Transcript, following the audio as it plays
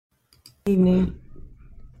Evening.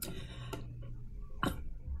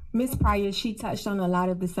 Ms. Pryor, she touched on a lot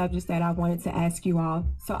of the subjects that I wanted to ask you all,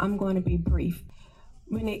 so I'm going to be brief.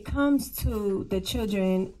 When it comes to the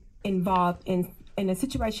children involved in a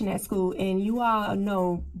situation at school, and you all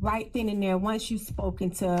know right then and there, once you've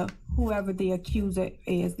spoken to whoever the accuser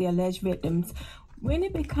is, the alleged victims, when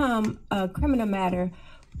it become a criminal matter,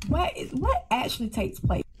 what actually takes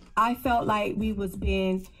place? I felt like we was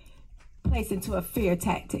being placed into a fear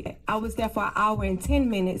tactic. I was there for an hour and 10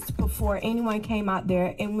 minutes before anyone came out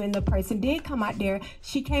there. And when the person did come out there,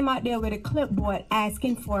 she came out there with a clipboard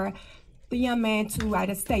asking for the young man to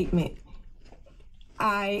write a statement.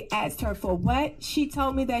 I asked her for what. She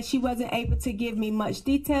told me that she wasn't able to give me much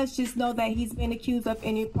details, just know that he's been accused of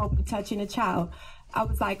inappropriate touching a child. I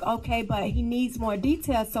was like, okay, but he needs more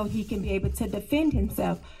details so he can be able to defend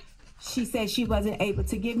himself. She said she wasn't able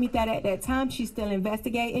to give me that at that time. She's still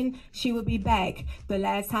investigating. She will be back.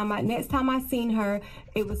 Next time I seen her,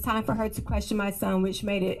 it was time for her to question my son, which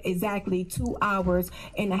made it exactly 2 hours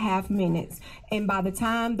and a half minutes. And by the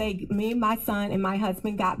time me, my son, and my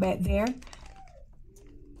husband got back there,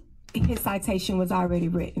 his citation was already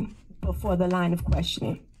written before the line of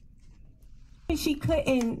questioning. She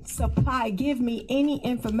couldn't give me any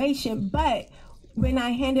information, but when I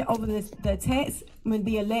handed over the text, when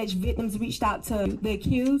the alleged victims reached out to the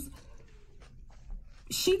accused,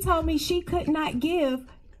 she told me she could not give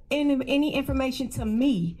any information to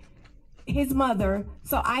me, his mother,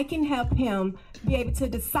 so I can help him be able to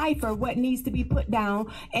decipher what needs to be put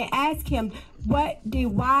down and ask him,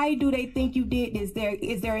 why do they think you did this?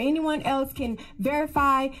 Is there anyone else can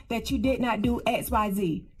verify that you did not do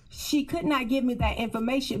XYZ? She could not give me that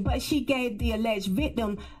information, but she gave the alleged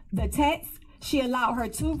victim the text. She allowed her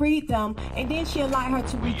to read them, and then she allowed her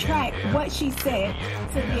to retract what she said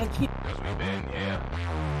to the accused.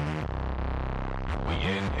 We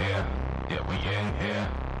in here, yeah, we in here,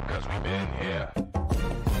 cause we been here.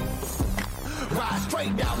 Ride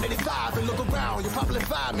straight down 85 and look around, you'll probably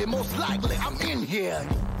find me, most likely I'm in here.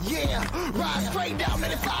 Yeah, ride straight down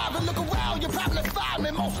 85 and look around, you'll probably find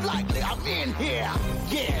me, most likely I'm in here.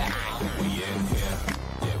 Yeah, we in here,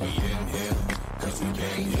 yeah, we in here, cause we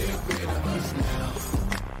can't get rid of us now.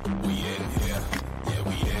 We in here, yeah,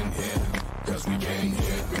 we in here, cause we can't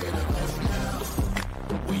get rid of us now.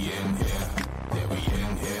 We in here, yeah, we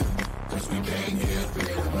in here, cause we can't get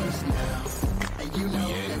rid of us now. And you know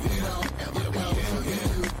that we don't ever go, so you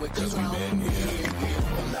do what you want. We've been here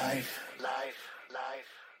for life.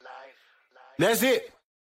 That's it.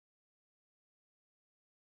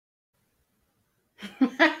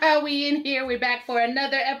 We in here. We're back for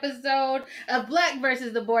another episode of Black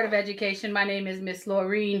versus the Board of Education. My name is Miss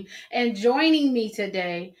Laureen, and joining me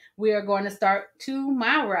today, we are going to start to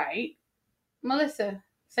my right. Melissa,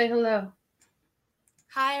 say hello.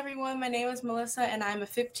 Hi, everyone. My name is Melissa, and I'm a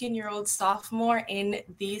 15-year-old sophomore in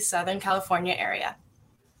the Southern California area.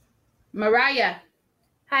 Mariah.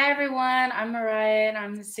 Hi, everyone. I'm Mariah, and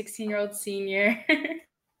I'm a 16-year-old senior.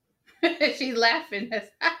 She's laughing.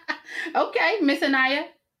 Okay, Miss Anaya.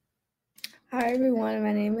 Hi, everyone.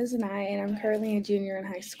 My name is Anaya, and I'm currently a junior in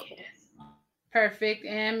high school. Perfect.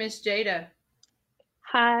 And Miss Jada.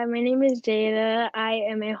 Hi, my name is Jada. I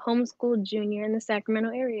am a homeschool junior in the Sacramento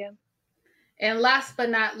area. And last but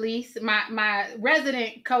not least, my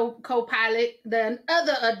resident co-pilot, the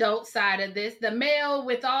other adult side of this, the male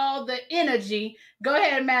with all the energy. Go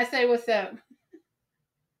ahead, Matt, say what's up.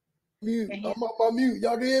 Mute. I'm on my mute.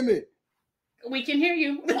 Y'all can hear me? We can hear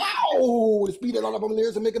you. Wow! The speed it all up on the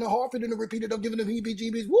lyrics and making it hard for them to repeat it. I'm giving them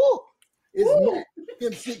heebie-jeebies. Woo! It's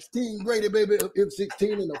M16 Grady, baby.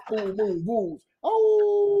 M16 and the full moon wolves.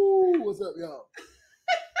 Oh! What's up, y'all?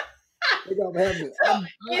 They got me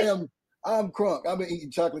having I'm crunk. I've been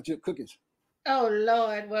eating chocolate chip cookies. Oh,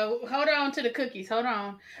 Lord. Well, hold on to the cookies. Hold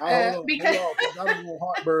on. Because I'm a little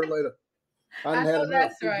heartburn later. I didn't have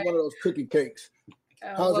enough. Right. One of those cookie cakes.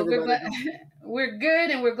 How's everybody doing? We're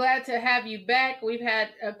good, and we're glad to have you back. We've had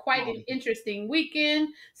quite an interesting weekend.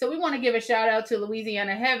 So we want to give a shout out to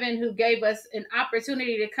Louisiana Heaven, who gave us an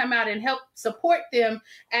opportunity to come out and help support them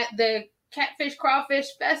at the Catfish Crawfish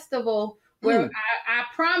Festival, where I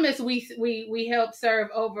promise we helped serve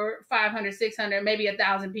over 500, 600, maybe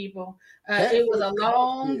 1,000 people. It was a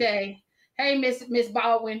long day. Hey, Miss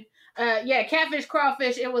Baldwin. Catfish,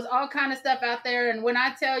 crawfish, it was all kind of stuff out there. And when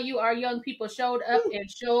I tell you our young people showed up and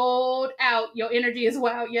showed out, your energy is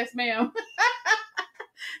wild. Yes, ma'am.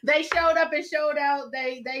 They showed up and showed out.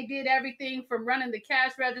 They did everything from running the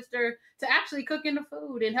cash register to actually cooking the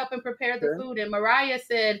food and helping prepare the food. And Mariah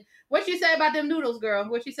said, what you say about them noodles, girl?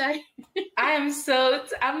 What you say? I'm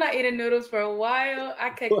not eating noodles for a while. I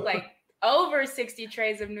cooked like over 60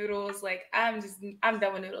 trays of noodles. Like, I'm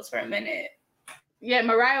done with noodles for a minute. Yeah,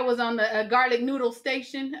 Mariah was on the garlic noodle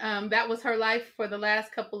station. That was her life for the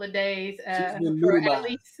last couple of days. She's been For at noodleized.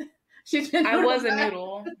 least she's been. I was a noodleized.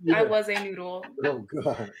 noodle. Yeah. I was a noodle. Oh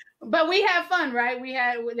God. But we had fun, right?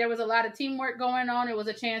 There was a lot of teamwork going on. It was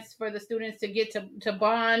a chance for the students to get to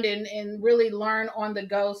bond and really learn on the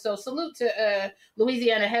go. So salute to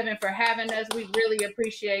Louisiana Heaven for having us. We really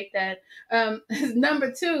appreciate that.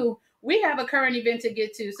 Number two, we have a current event to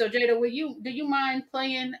get to. So Jada, do you mind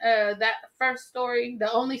playing that first story,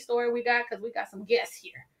 the only story we got? Because we got some guests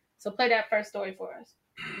here. So play that first story for us.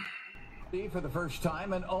 For the first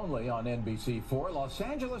time and only on NBC4, Los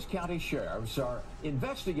Angeles County Sheriffs are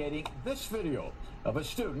investigating this video of a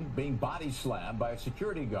student being body slammed by a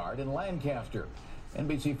security guard in Lancaster.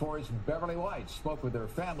 NBC4's Beverly White spoke with her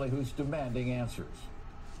family, who's demanding answers.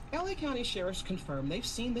 LA County Sheriffs confirm they've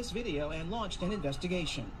seen this video and launched an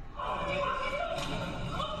investigation.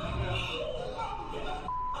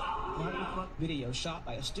 Video shot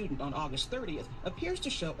by a student on August 30th appears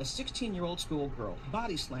to show a 16-year-old schoolgirl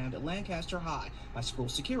body slammed at Lancaster High by school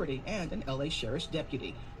security and an LA Sheriff's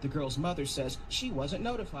deputy. The girl's mother says she wasn't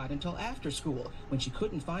notified until after school when she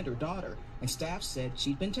couldn't find her daughter, and staff said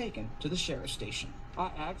she'd been taken to the sheriff's station.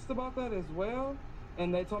 I asked about that as well,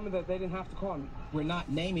 and they told me that they didn't have to call me. We're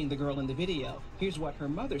not naming the girl in the video. Here's what her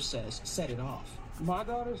mother says set it off. My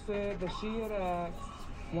daughter said that she had asked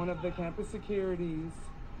one of the campus securities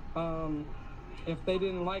if they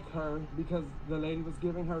didn't like her because the lady was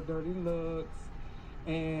giving her dirty looks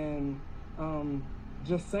and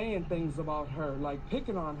just saying things about her, like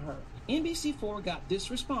picking on her. NBC4 got this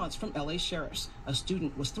response from LA Sheriffs. A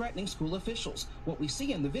student was threatening school officials. What we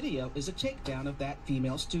see in the video is a takedown of that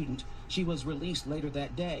female student. She was released later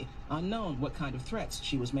that day, unknown what kind of threats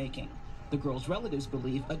she was making. The girl's relatives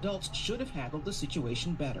believe adults should have handled the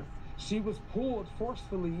situation better. She was pulled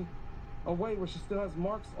forcefully away where she still has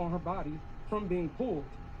marks on her body from being pulled.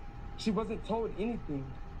 She wasn't told anything.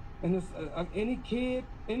 And this, any kid,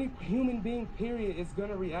 any human being, period, is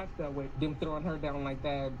gonna react that way. Them throwing her down like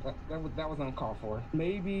that was uncalled for.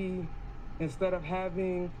 Maybe instead of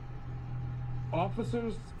having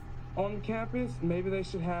officers on campus, maybe they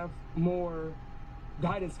should have more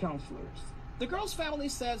guidance counselors. The girl's family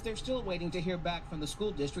says they're still waiting to hear back from the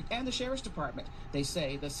school district and the sheriff's department. They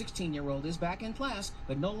say the 16-year-old is back in class,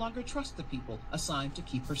 but no longer trusts the people assigned to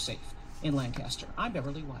keep her safe. In Lancaster, I'm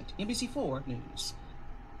Beverly White, NBC4 News.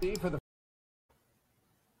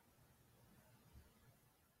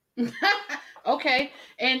 Okay,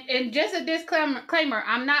 and just a disclaimer,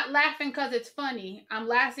 I'm not laughing because it's funny. I'm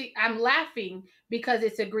laughing because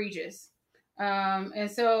it's egregious.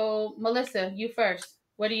 And so, Melissa, you first.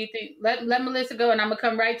 What do you think? Let Melissa go, and I'm gonna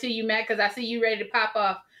come right to you, Matt, because I see you ready to pop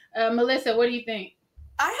off. Melissa, what do you think?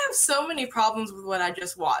 I have so many problems with what I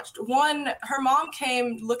just watched. One, her mom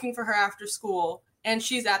came looking for her after school, and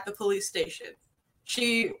she's at the police station.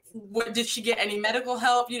 Did she get any medical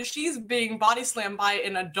help? She's being body slammed by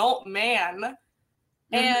an adult man,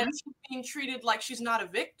 and she's being treated like she's not a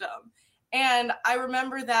victim. And I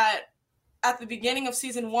remember that at the beginning of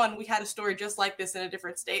season 1, we had a story just like this in a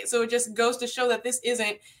different state. So it just goes to show that this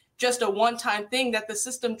isn't just a one-time thing, that the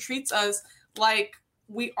system treats us like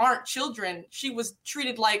we aren't children. She was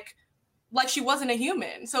treated like she wasn't a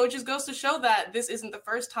human. So it just goes to show that this isn't the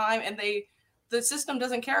first time, and the system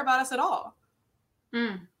doesn't care about us at all.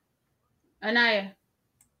 Anaya.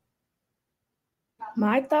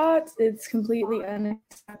 My thoughts, it's completely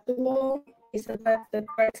unacceptable. He said that the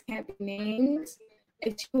threats can't be named.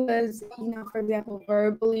 If she was, for example,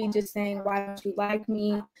 verbally just saying, why don't you like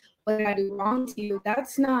me? What did I do wrong to you?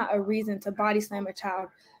 That's not a reason to body slam a child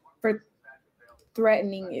for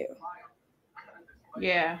threatening you.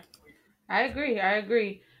 Yeah, I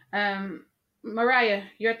agree. Mariah,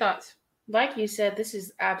 your thoughts? Like you said, this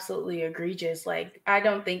is absolutely egregious. Like, I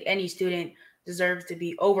don't think any student deserves to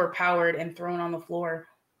be overpowered and thrown on the floor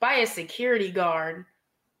by a security guard.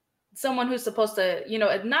 Someone who's supposed to,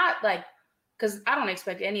 not like, because I don't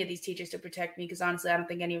expect any of these teachers to protect me, because honestly, I don't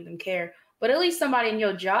think any of them care. But at least somebody in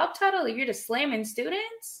your job title, if you're just slamming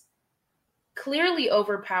students, clearly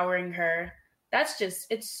overpowering her,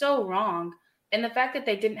 it's so wrong. And the fact that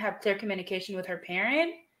they didn't have clear communication with her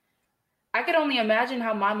parent, I could only imagine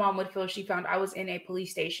how my mom would feel if she found I was in a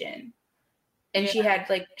police station and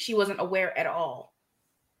she wasn't aware at all.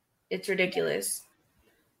 It's ridiculous.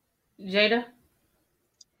 Jada?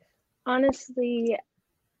 Honestly,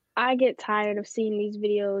 I get tired of seeing these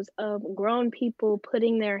videos of grown people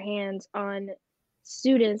putting their hands on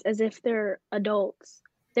students as if they're adults.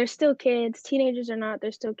 They're still kids. Teenagers are not.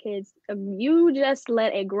 They're still kids. You just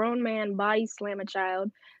let a grown man body slam a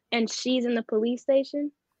child. and she's in the police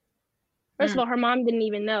station. First of all, her mom didn't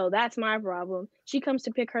even know. That's my problem. She comes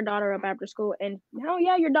to pick her daughter up after school, and now,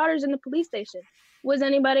 yeah, your daughter's in the police station. Was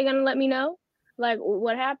anybody gonna let me know? Like,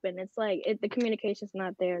 what happened? It's like the communication's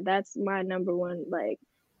not there. That's my number one. Like,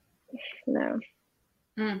 no.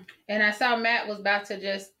 And I saw Matt was about to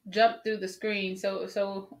just jump through the screen.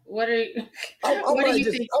 So what are you? I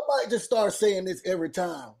might just start saying this every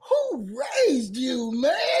time. Who raised you,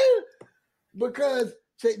 man? Because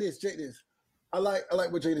check this. I like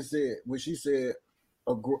what Jada said when she said,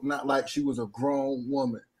 not like she was a grown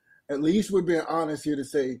woman. At least we're being honest here to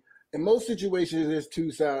say, in most situations, there's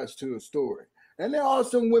two sides to a story. And there are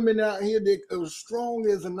some women out here that are strong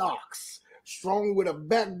as an ox, strong with a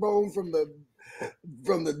backbone from the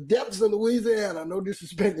depths of Louisiana. No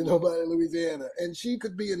disrespect to nobody in Louisiana. And she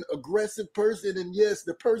could be an aggressive person. And yes,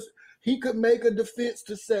 he could make a defense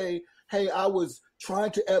to say, hey, I was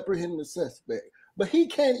trying to apprehend the suspect. But you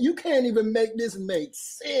can't even make this make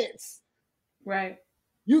sense. Right.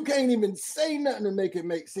 You can't even say nothing to make it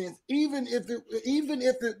make sense. Even if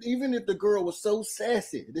the girl was so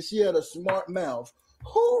sassy that she had a smart mouth,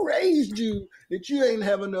 who raised you that you ain't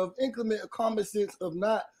have enough increment of common sense of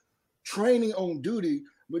not training on duty,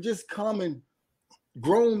 but just common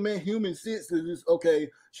grown man human sense to just, okay,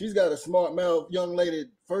 she's got a smart mouth, young lady.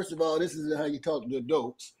 First of all, this isn't how you talk to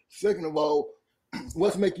adults. Second of all,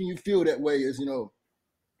 what's making you feel that way is,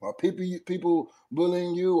 are people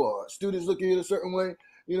bullying you or students looking at a certain way?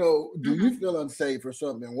 Do you feel unsafe or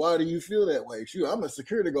something? Why do you feel that way? Shoot, I'm a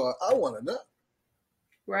security guard. I want to know.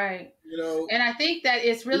 Right. And I think that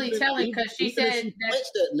it's really telling because she said she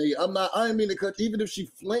flinched at me. I didn't mean to cut. Even if she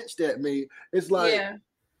flinched at me, it's like,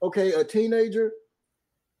 okay, a teenager.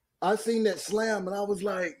 I seen that slam and I was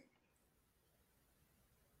like,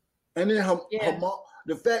 and then her mom.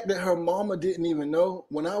 The fact that her mama didn't even know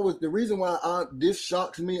the reason why this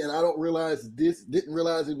shocks me and I didn't realize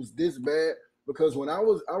it was this bad, because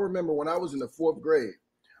I remember when I was in the 4th grade,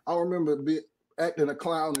 I remember acting a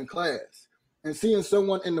clown in class and seeing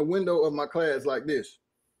someone in the window of my class like this.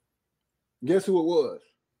 Guess who it was?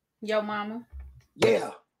 Yo mama. Yeah.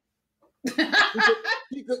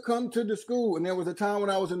 She could come to the school, and there was a time when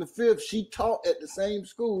I was in the 5th, she taught at the same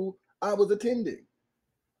school I was attending.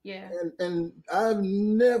 Yeah. And I've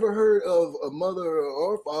never heard of a mother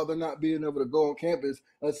or father not being able to go on campus,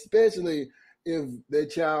 especially if their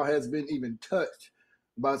child has been even touched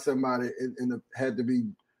by somebody and had to be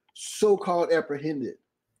so-called apprehended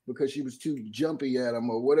because she was too jumpy at them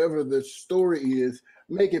or whatever the story is.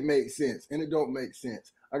 Make it make sense, and it don't make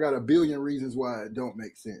sense. I got a billion reasons why it don't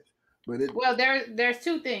make sense. Well, there's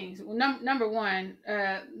two things. Number one,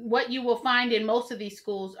 what you will find in most of these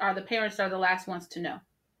schools are the parents are the last ones to know.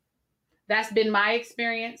 That's been my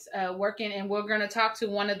experience working, and we're going to talk to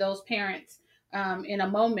one of those parents in a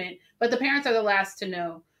moment. But the parents are the last to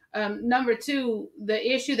know. Number two,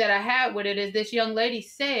 the issue that I had with it is this young lady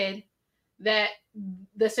said that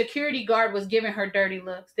the security guard was giving her dirty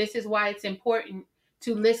looks. This is why it's important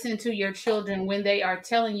to listen to your children when they are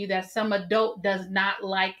telling you that some adult does not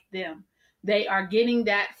like them. They are getting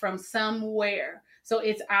that from somewhere. So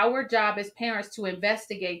it's our job as parents to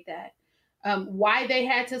investigate that. Why they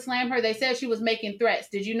had to slam her? They said she was making threats.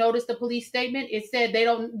 Did you notice the police statement? It said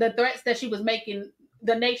the threats that she was making,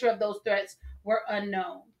 the nature of those threats were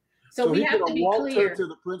unknown. So we have to be clear. Walked her to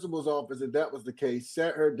the principal's office, if that was the case,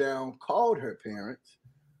 sat her down, called her parents.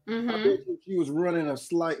 I bet if she was running a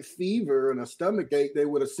slight fever and a stomach ache, they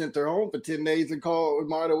would have sent her home for 10 days and called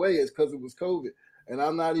right away. It's because it was COVID. And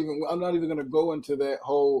I'm not even going to go into that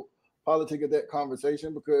whole politic of that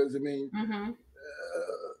conversation because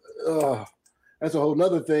that's a whole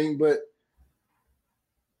nother thing. But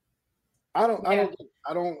I don't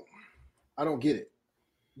get it.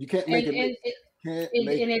 You can't make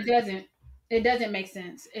it doesn't make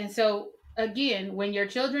sense. And so again, when your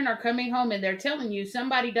children are coming home and they're telling you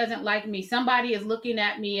somebody doesn't like me, somebody is looking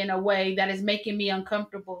at me in a way that is making me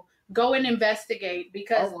uncomfortable, go and investigate,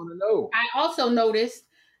 because I want to know. I also noticed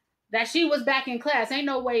that she was back in class. Ain't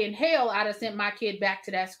no way in hell I'd have sent my kid back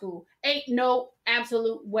to that school. Ain't no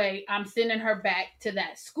absolute way I'm sending her back to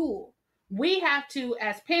that school. We have to,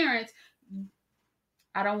 as parents,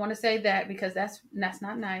 I don't want to say that because that's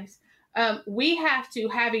not nice. We have to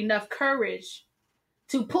have enough courage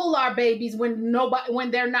to pull our babies when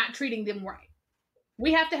they're not treating them right.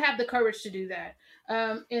 We have to have the courage to do that.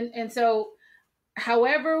 And so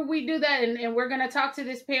however we do that, and we're going to talk to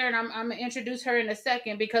this parent, I'm going to introduce her in a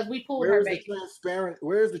second because we pulled her baby.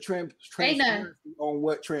 Where's the transparency on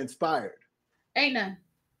what transpired? Ain't none.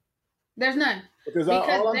 There's none. Because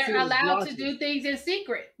they're allowed to do things in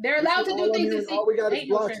secret. They're allowed to do things in secret. Ain't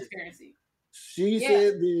no transparency. She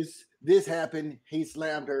said this happened. He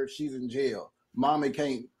slammed her. She's in jail. Mommy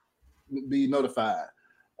can't be notified.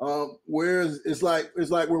 Whereas it's like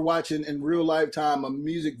we're watching in real lifetime a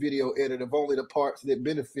music video edit of only the parts that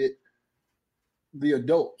benefit the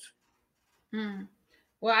adults.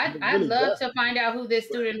 Well, I'd love to find out who this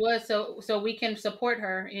student was so we can support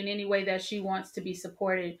her in any way that she wants to be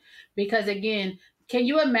supported. Because again, can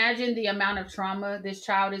you imagine the amount of trauma this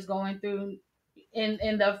child is going through? And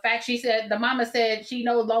the fact the mama said she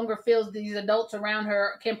no longer feels these adults around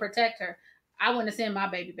her can protect her. I wouldn't have sent my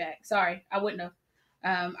baby back. Sorry, I wouldn't have.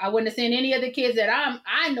 I wouldn't have sent any of the kids that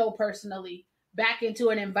I know personally back into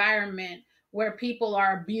an environment where people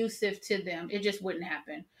are abusive to them. It just wouldn't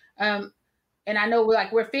happen. And I know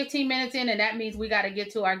we're 15 minutes in, and that means we got to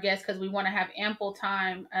get to our guest because we want to have ample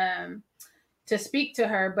time to speak to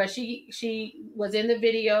her. But she was in the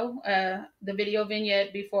video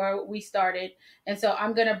vignette before we started. And so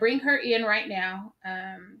I'm going to bring her in right now.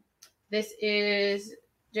 This is,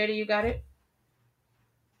 Jada, you got it?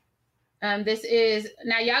 This is,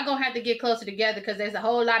 now y'all going to have to get closer together because there's a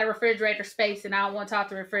whole lot of refrigerator space and I don't want to talk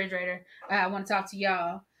to the refrigerator. I want to talk to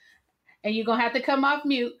y'all. And you're going to have to come off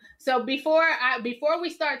mute. So before we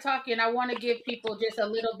start talking, I want to give people just a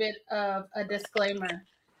little bit of a disclaimer.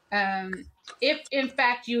 If in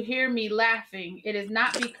fact you hear me laughing, it is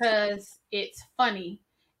not because it's funny.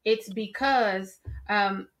 It's because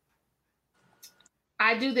I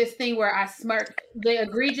do this thing where I smirk. The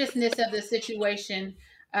egregiousness of the situation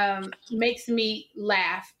makes me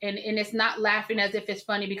laugh. And it's not laughing as if it's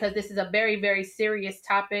funny because this is a very, very serious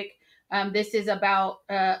topic. This is about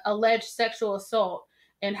alleged sexual assault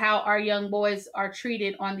and how our young boys are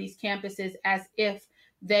treated on these campuses as if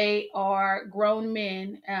they are grown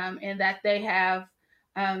men and that they have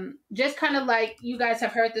just kind of like, you guys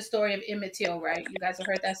have heard the story of Emmett Till, right? You guys have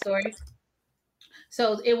heard that story?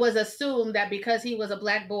 So it was assumed that because he was a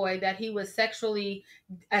Black boy that he was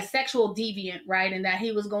a sexual deviant, right? And that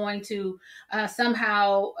he was going to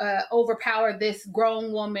somehow overpower this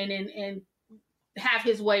grown woman and have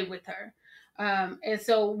his way with her. And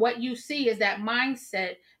so what you see is that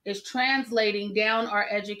mindset is translating down our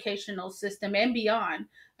educational system and beyond,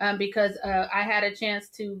 because I had a chance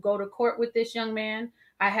to go to court with this young man.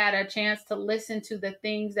 I had a chance to listen to the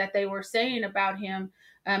things that they were saying about him.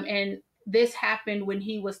 And this happened when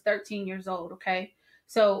he was 13 years old. Okay.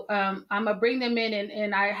 So I'm going to bring them in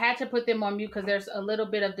and I had to put them on mute because there's a little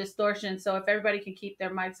bit of distortion. So if everybody can keep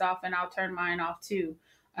their mics off and I'll turn mine off too.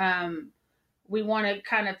 We want to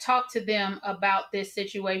kind of talk to them about this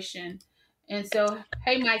situation. And so,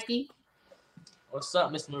 hey, Mikey. What's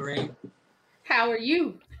up, Miss Marine? How are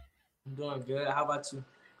you? I'm doing good. How about you?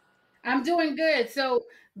 I'm doing good. So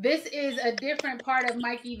this is a different part of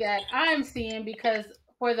Mikey that I'm seeing because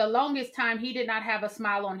for the longest time, he did not have a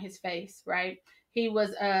smile on his face, right? He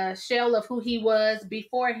was a shell of who he was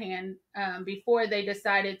beforehand, before they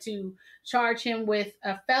decided to charge him with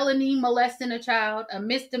a felony molesting a child, a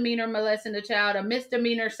misdemeanor molesting a child, a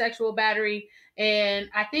misdemeanor sexual battery. And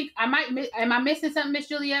I think am I missing something, Miss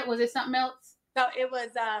Juliet? Was it something else? So it was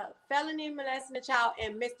felony molesting a child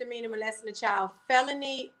and misdemeanor molesting a child,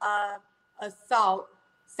 felony assault,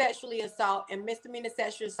 sexually assault, and misdemeanor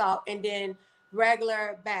sexual assault, and then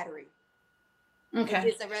regular battery. Okay.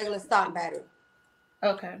 It's a regular assault battery.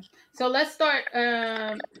 Okay, so let's start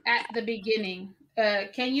at the beginning.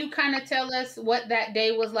 Can you kind of tell us what that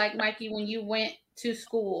day was like, Mikey, when you went to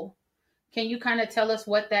school? Can you kind of tell us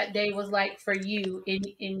what that day was like for you in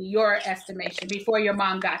your estimation before your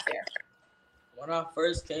mom got there? When I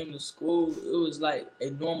first came to school, it was like a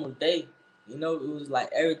normal day. You know, it was like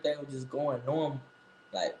everything was just going normal.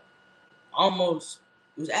 Like almost,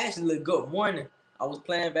 it was actually a good morning. I was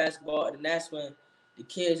playing basketball and that's when the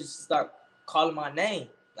kids just start calling my name.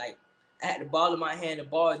 Like I had the ball in my hand, the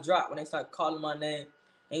ball dropped when they started calling my name.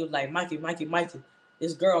 And he was like, Mikey,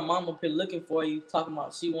 this girl mom up here looking for you, talking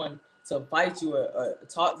about she wanted to bite you or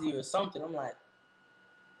talk to you or something. I'm like,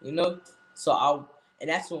 you know? So and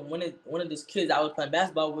that's when one of these kids I was playing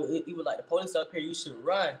basketball with, he was like, the police up here, you should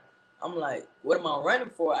run. I'm like, what am I running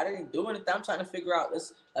for? I didn't do anything. I'm trying to figure out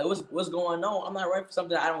what's going on. I'm not running for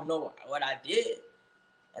something I don't know what I did.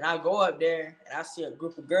 And I go up there and I see a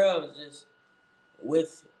group of girls just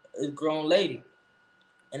with a grown lady.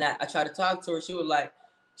 And I tried to talk to her. She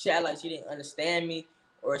acted like she didn't understand me,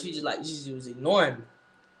 or she was ignoring me.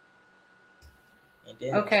 And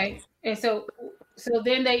then, okay. And so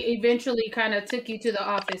then they eventually kind of took you to the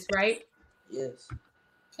office, right? Yes.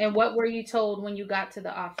 And what were you told when you got to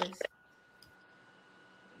the office?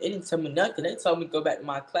 They didn't tell me nothing. They told me to go back to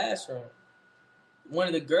my classroom. One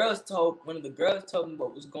of the girls told me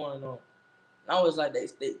what was going on. And I was like,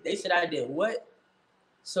 they said I did what?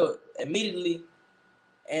 So immediately,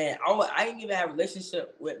 and I didn't even have a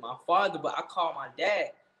relationship with my father, but I called my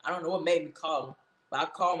dad. I don't know what made me call him, but I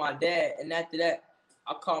called my dad, and after that,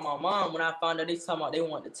 I called my mom when I found out they talking about they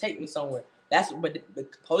wanted to take me somewhere. But the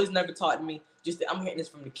police never talked to me. I'm hearing this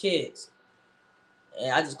from the kids,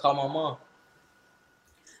 and I just called my mom.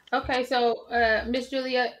 Okay, so Miss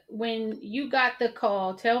Julia, when you got the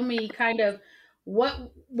call, tell me kind of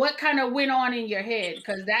what kind of went on in your head,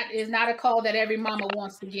 because that is not a call that every mama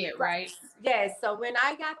wants to get, right? Yes. So when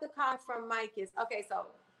I got the call from Micah's, okay, so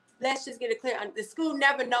let's just get it clear. The school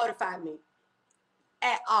never notified me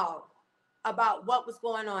at all about what was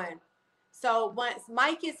going on. So once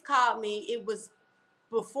Micah's called me, it was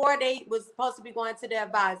before they was supposed to be going to the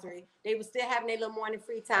advisory. They were still having their little morning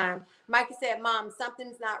free time. Micah said, Mom,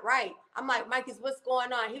 something's not right. I'm like, Micah, what's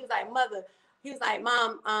going on? He was like, Mother. He was like,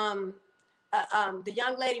 Mom, the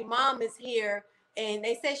young lady mom is here, and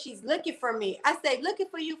they said she's looking for me. I said, looking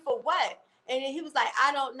for you for what? And then he was like,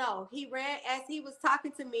 I don't know. He ran, as he was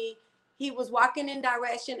talking to me, he was walking in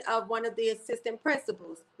direction of one of the assistant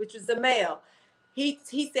principals, which was a male. He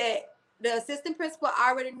said, the assistant principal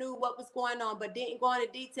already knew what was going on, but didn't go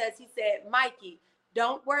into details. He said, Mikey,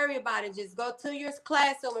 don't worry about it. Just go to your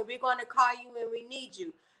classroom, and we're going to call you when we need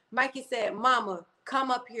you. Mikey said, Mama,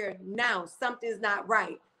 come up here now. Something's not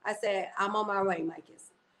right. I said, I'm on my way, Mikey.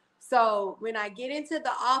 So when I get into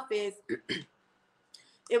the office,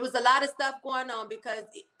 it was a lot of stuff going on because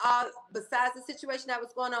besides the situation that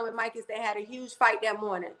was going on with Mikey, they had a huge fight that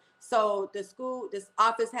morning. So this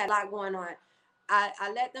office had a lot going on.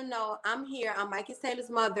 I let them know I'm here. I'm Mikey Taylor's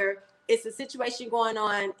mother. It's a situation going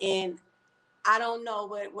on, and I don't know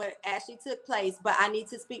what actually took place, but I need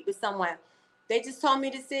to speak with someone. They just told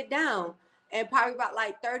me to sit down, and probably about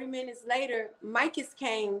like 30 minutes later, Micah's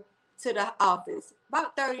came to the office.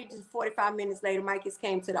 About 30 to 45 minutes later, Micah's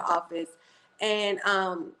came to the office, and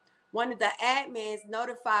one of the admins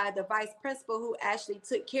notified the vice principal who actually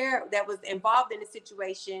that was involved in the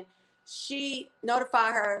situation. She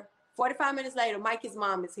notified her. 45 minutes later, Micah's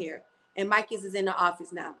mom is here, and Micah's is in the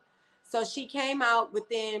office now. So she came out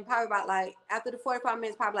within probably about after the 45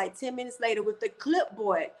 minutes, probably 10 minutes later with the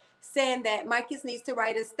clipboard saying that Micah's needs to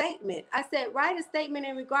write a statement. I said, write a statement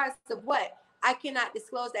in regards to what? I cannot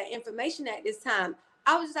disclose that information at this time.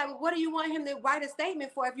 I was just like, well, what do you want him to write a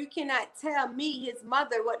statement for if you cannot tell me, his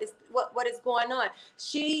mother, what is going on?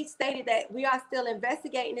 She stated that we are still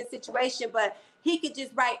investigating the situation, but he could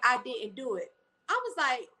just write, I didn't do it. I was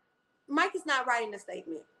like, Mike is not writing a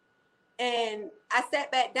statement. And I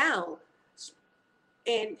sat back down.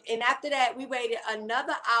 And after that, we waited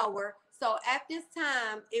another hour. So at this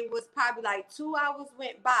time, it was probably 2 hours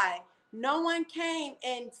went by. No one came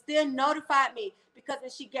and still notified me, because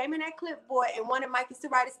when she gave me that clipboard and wanted Mike to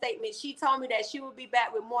write a statement, she told me that she would be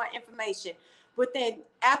back with more information. But then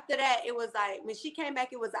after that, it was when she came back,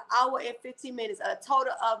 it was 1 hour and 15 minutes, a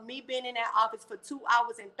total of me being in that office for 2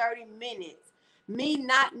 hours and 30 minutes. Me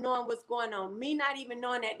not knowing what's going on, me not even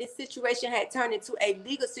knowing that this situation had turned into a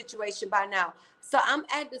legal situation by now. So I'm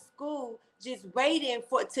at the school just waiting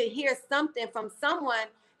to hear something from someone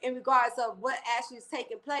in regards of what actually is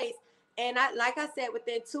taking place. And like I said,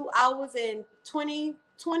 within 2 hours and 20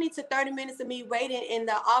 to 30 minutes of me waiting in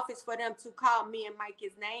the office for them to call me and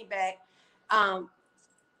Mike's name back,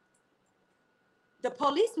 the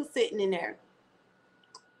police was sitting in there.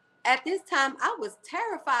 At this time, I was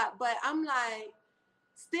terrified, but I'm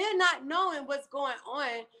still not knowing what's going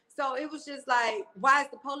on. So it was just why is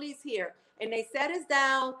the police here? And they sat us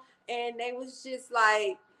down, and they was just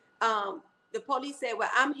the police said,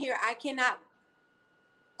 well, I'm here. I cannot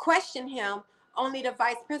question him. Only the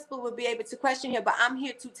vice principal will be able to question him, but I'm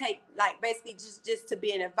here to take, basically just to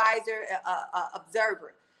be an advisor,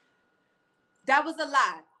 observer. That was a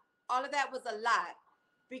lie. All of that was a lie,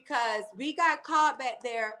 because we got called back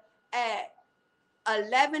there at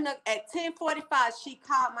 10:45. She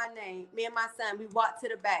called my name. Me and my son, we walked to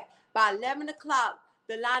the back. By 11 o'clock,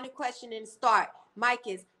 the line of questioning start.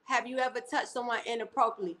 Micah's, have you ever touched someone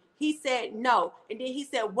inappropriately? He said no. And then he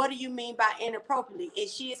said, what do you mean by inappropriately? And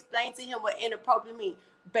she explained to him what inappropriately means.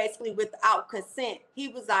 Basically without consent. He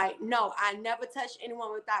was like, no, I never touched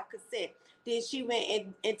anyone without consent. Then she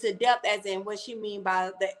went into depth as in what she mean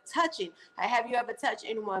by the touching. Have you ever touched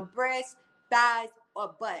anyone's breast, thighs,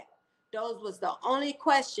 or butt? Those was the only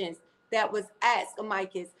questions that was asked of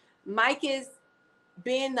Micah's. Micah's,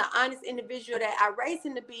 being the honest individual that I raised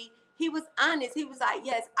him to be, he was honest. He was like,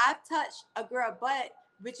 yes, I've touched a girl butt,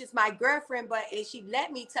 which is my girlfriend butt, and she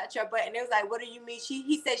let me touch her butt. And it was like, what do you mean?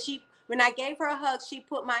 He said when I gave her a hug, she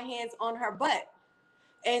put my hands on her butt.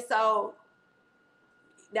 And so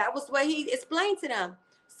that was what he explained to them.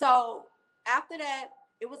 So after that,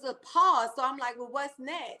 it was a pause. So I'm like, well, what's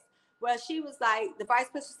next? Well, she was like, the vice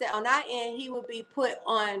principal said on our end, he would be put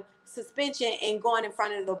on suspension and going in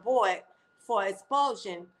front of the board for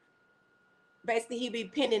expulsion. Basically, he'd be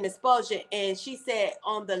pending expulsion. And she said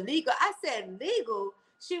on the legal, I said legal.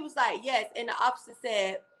 She was like, yes. And the officer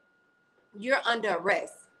said, you're under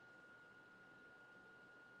arrest.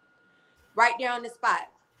 Right there on the spot.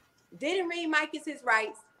 Didn't read Micah's his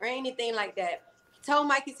rights or anything like that. Told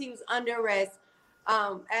Micah's he was under arrest.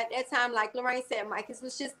 At that time, like Lorraine said, Micah's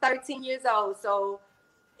was just 13 years old. So,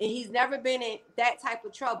 and he's never been in that type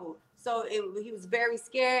of trouble. So he was very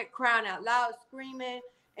scared, crying out loud, screaming.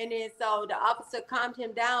 And then so the officer calmed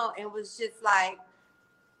him down and was just like,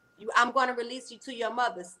 I'm going to release you to your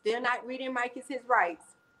mother. Still not reading Micah's his rights.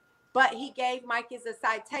 But he gave Micah's a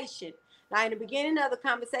citation. Now, in the beginning of the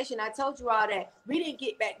conversation, I told you all that we didn't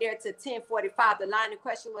get back there to 10:45. The line of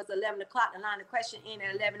question was 11 o'clock. The line of question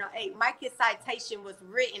ended at 11:08. Micah's citation was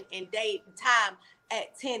written in date and time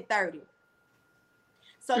at 10:30.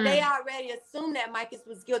 So they already assumed that Micah's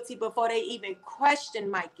was guilty before they even questioned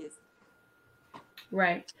Micah's.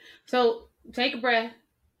 Right. So take a breath.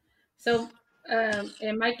 So,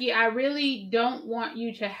 and Mikey, I really don't want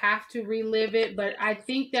you to have to relive it, but I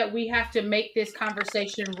think that we have to make this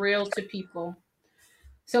conversation real to people.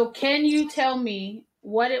 So can you tell me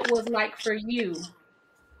what it was like for you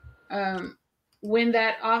when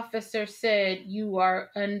that officer said you are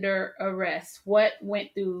under arrest? What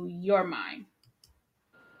went through your mind?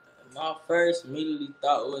 My first immediately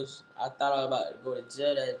thought was, I thought I was about to go to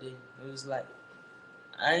jail that day. It was like,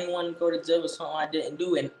 I didn't want to go to jail for something I didn't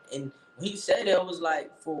do. And when he said it, I was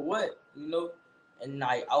like, for what? You know? And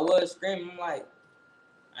like, I was screaming. I'm like,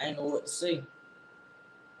 I didn't know what to say.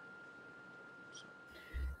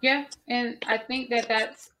 Yeah. And I think that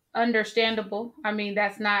that's understandable. I mean,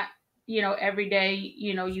 that's not, every day,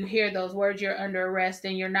 you hear those words, you're under arrest,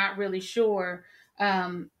 and you're not really sure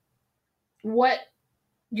what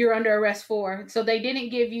you're under arrest for. So they didn't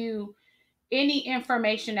give you any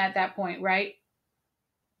information at that point, right?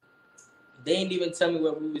 They didn't even tell me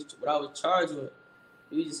what I was charged with.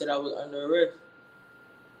 We just said I was under arrest.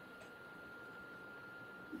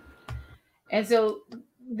 And so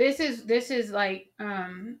this is like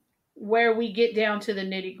where we get down to the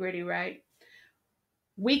nitty gritty, right?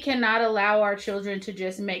 We cannot allow our children to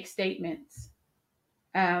just make statements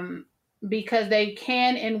because they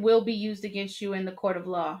can and will be used against you in the court of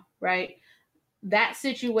law, right? That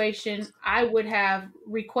situation, I would have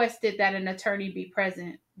requested that an attorney be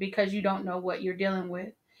present because you don't know what you're dealing with.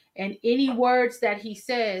 And any words that he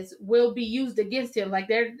says will be used against him.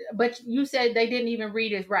 But you said they didn't even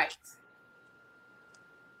read his rights.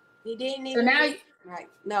 He didn't even right.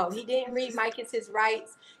 No, he didn't read Micah's his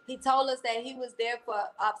rights. He told us that he was there for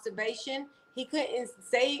observation. He couldn't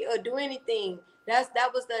say or do anything.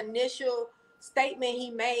 That was the initial statement he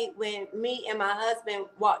made when me and my husband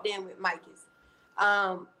walked in with Micah's.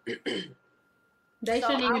 They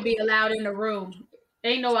shouldn't even be allowed in the room.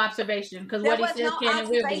 Ain't no observation because what he says can and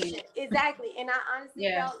will be. Exactly. And I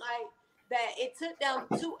honestly felt like that it took them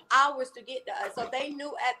 2 hours to get to us. So they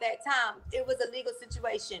knew at that time it was a legal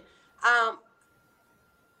situation.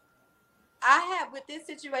 With this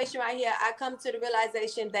situation right here, I come to the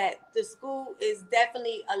realization that the school is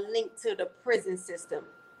definitely a link to the prison system.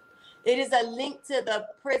 It is a link to the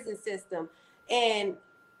prison system. And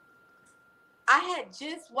I had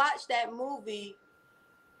just watched that movie.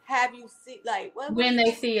 Have you seen When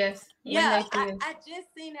They See Us? Yeah, I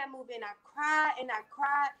just seen that movie and I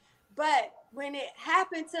cried. But when it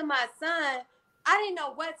happened to my son, I didn't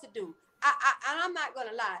know what to do. I'm not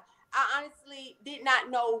gonna lie. I honestly did not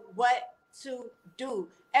know what to do.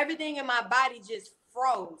 Everything in my body just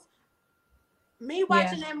froze. Me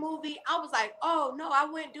watching that movie, I was like, oh no, I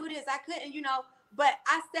wouldn't do this. I couldn't, But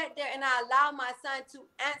I sat there and I allowed my son to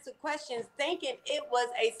answer questions thinking it was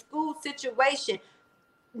a school situation.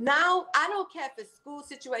 Now, I don't care if it's school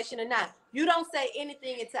situation or not. You don't say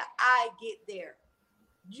anything until I get there.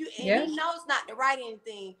 He knows not to write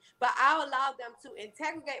anything, but I allowed them to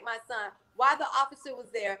interrogate my son while the officer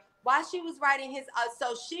was there, while she was writing his,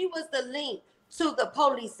 so she was the link to the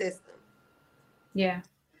police system. Yeah.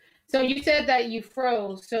 So you said that you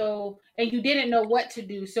froze, and you didn't know what to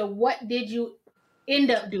do. So what did you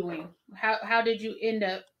end up doing? How did you end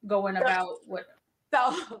up going about what?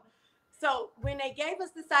 So when they gave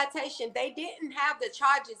us the citation, they didn't have the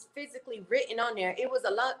charges physically written on there. It was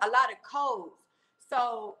a lot of codes.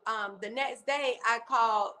 So the next day I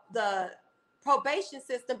called the probation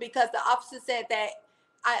system because the officer said that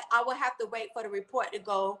I would have to wait for the report to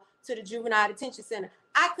go to the juvenile detention center.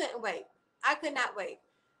 I couldn't wait. I could not wait.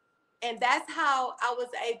 And that's how I was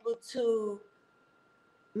able to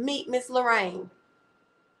meet Miss Lorraine,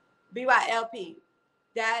 BYLP.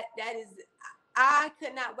 That is, I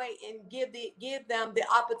could not wait and give them the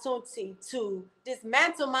opportunity to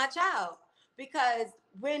dismantle my child, because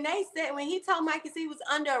when he told Micah he was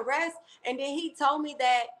under arrest, and then he told me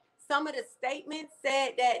that some of the statements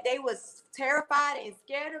said that they was terrified and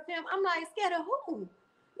scared of him. I'm like, scared of who?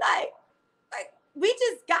 Like we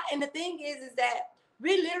just got, and the thing is that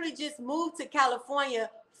we literally just moved to California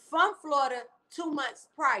from Florida 2 months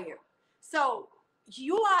prior. So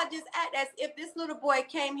you all just act as if this little boy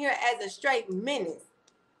came here as a straight menace.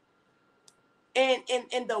 And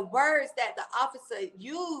the words that the officer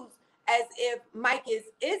used as if Mike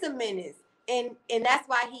is a menace. And that's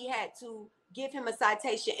why he had to give him a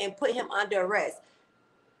citation and put him under arrest.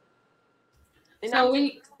 And so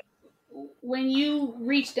when you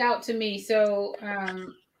reached out to me, so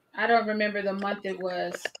I don't remember the month it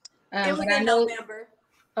was. It was in November.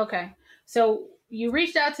 Okay. So you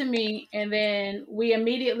reached out to me, and then we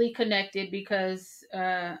immediately connected because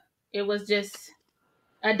it was just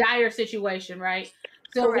a dire situation, right?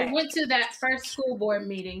 So Correct. We went to that first school board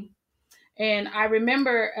meeting, and I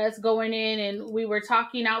remember us going in and we were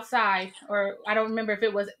talking outside, or I don't remember if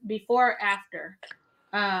it was before or after.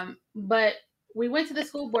 But we went to the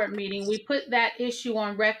school board meeting, we put that issue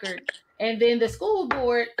on record, and then the school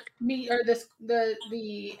board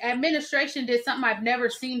the administration did something I've never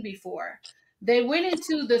seen before. They went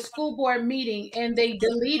into the school board meeting and they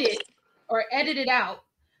deleted or edited out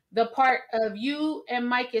the part of you and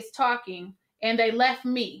Mike is talking, and they left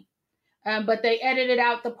me. But they edited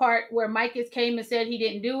out the part where Mike came and said he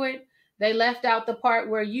didn't do it. They left out the part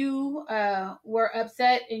where you were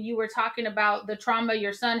upset and you were talking about the trauma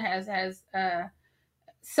your son has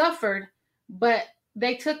suffered, but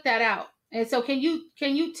they took that out. And so can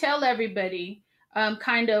you tell everybody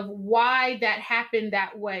kind of why that happened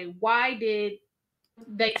that way? Why did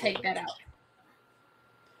they take that out?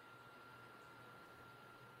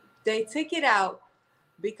 They took it out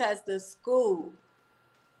because the school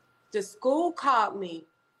called me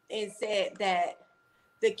and said that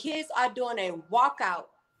the kids are doing a walkout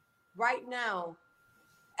right now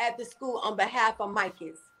at the school on behalf of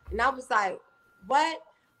Micah's. And I was like, what?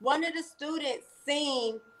 One of the students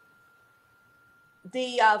seen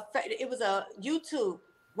it was a YouTube,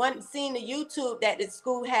 seen the YouTube that the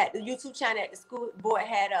school had, the YouTube channel that the school board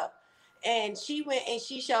had up. And she went and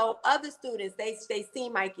she showed other students, they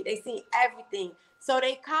seen Mikey, they seen everything. So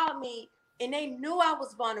they called me and they knew I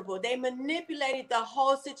was vulnerable. They manipulated the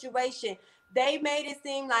whole situation. They made it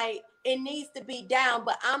seem like it needs to be down,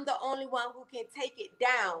 but I'm the only one who can take it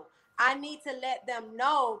down. I need to let them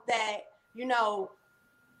know that, you know,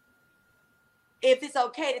 if it's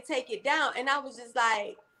okay to take it down. And I was just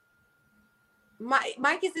like,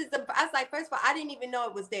 Micah's is I was like, first of all, I didn't even know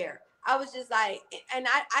it was there. I was just like, and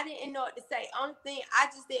I didn't know what to say. Only thing, I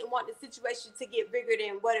just didn't want the situation to get bigger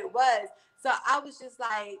than what it was. So I was just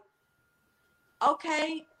like,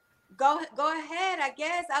 okay, go ahead, I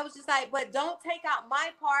guess. I was just like, but don't take out my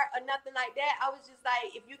part or nothing like that. I was just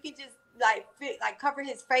like, if you can just like cover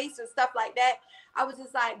his face or stuff like that. I was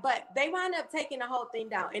just like, but they wound up taking the whole thing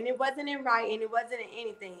down, and it wasn't in writing, it wasn't in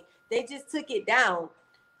anything. They just took it down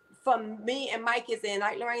from me and Micah's, and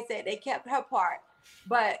like Lorraine said, they kept her part.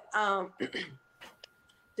 But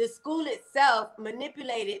the school itself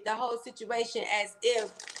manipulated the whole situation as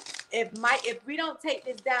if we don't take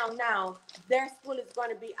this down now, their school is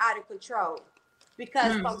going to be out of control.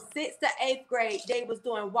 Because from 6th to 8th grade, they was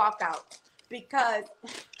doing walkouts because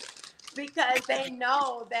they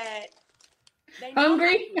know that they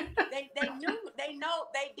hungry. They didn't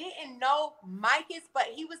know Micah's, but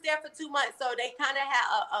he was there for 2 months, so they kind of had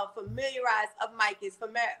a familiarized of Micah's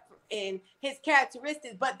and his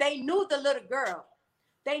characteristics. But they knew the little girl.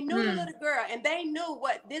 They knew the little girl, and they knew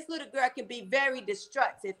what this little girl can be very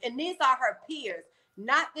destructive. And these are her peers,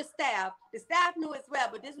 not the staff. The staff knew as well,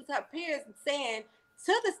 but this was her peers saying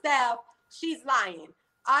to the staff, she's lying.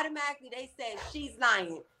 Automatically, they said she's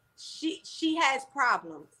lying. She has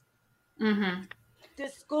problems. Mm-hmm.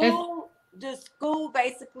 The school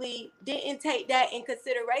basically didn't take that in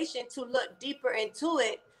consideration to look deeper into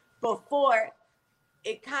it before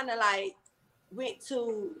it kind of like went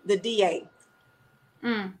to the DA.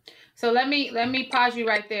 So let me pause you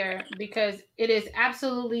right there, because it is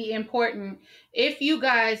absolutely important. If you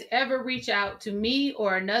guys ever reach out to me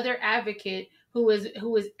or another advocate who is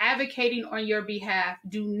advocating on your behalf,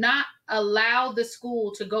 do not allow the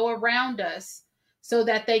school to go around us so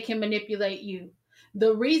that they can manipulate you.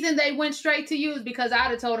 The reason they went straight to you is because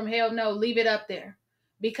I'd have told them, hell no, leave it up there.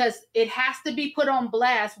 because it has to be put on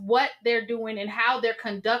blast what they're doing and how they're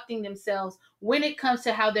conducting themselves when it comes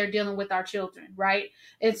to how they're dealing with our children, right?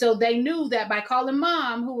 And so they knew that by calling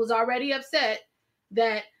mom, who was already upset,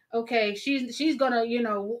 that, okay, she's gonna,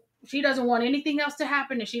 she doesn't want anything else to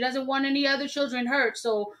happen and she doesn't want any other children hurt,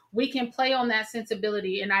 so we can play on that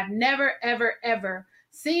sensibility. And I've never, ever, ever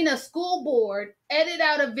seen a school board edit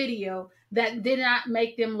out a video that did not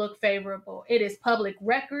make them look favorable. It is public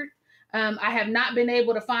record. I have not been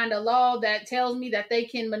able to find a law that tells me that they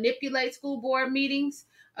can manipulate school board meetings.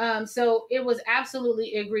 So it was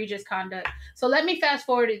absolutely egregious conduct. So let me fast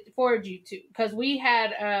forward you to, because we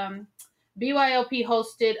had BYLP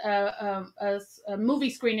hosted a movie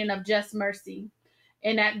screening of Just Mercy.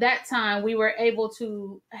 And at that time, we were able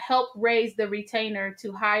to help raise the retainer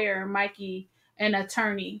to hire Mikey an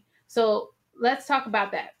attorney. So let's talk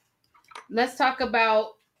about that. Let's talk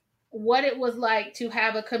about what it was like to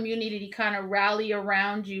have a community kind of rally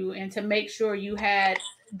around you and to make sure you had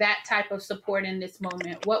that type of support in this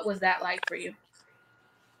moment. What was that like for you?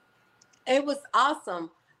 It was awesome.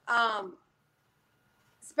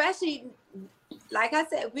 Especially, like I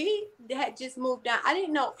said, we had just moved down. I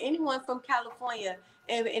didn't know anyone from California,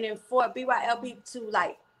 and for BYLP to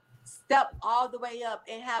like step all the way up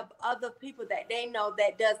and have other people that they know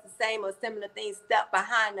that does the same or similar things step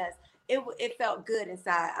behind us. It felt good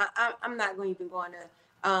inside. I'm not going to even go into,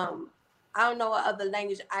 I don't know what other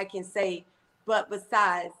language I can say, but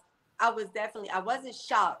besides, I wasn't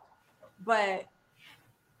shocked, but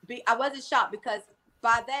I wasn't shocked because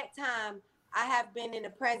by that time, I have been in the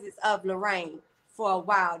presence of Lorraine for a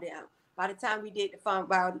while now. By the time we did the fund,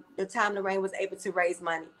 by the time Lorraine was able to raise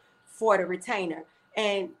money for the retainer.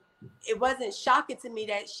 And it wasn't shocking to me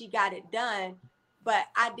that she got it done, but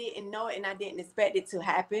I didn't know it and I didn't expect it to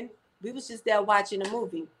happen. We was just there watching a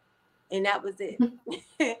movie, and that was it.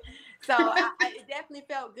 So it definitely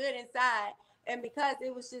felt good inside. And because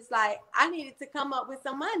it was just like, I needed to come up with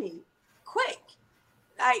some money quick.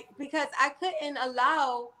 Like, because I couldn't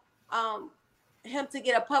allow him to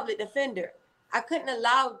get a public defender. I couldn't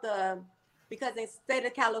allow because in the state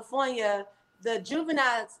of California, the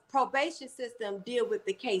juvenile probation system deal with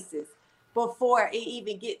the cases before it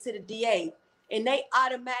even get to the DA. And they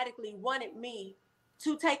automatically wanted me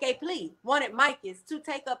to take a plea, wanted Mikey's to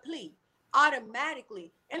take a plea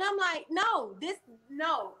automatically. And I'm like, no,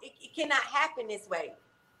 it cannot happen this way.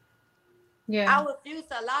 Yeah, I refuse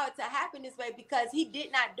to allow it to happen this way because he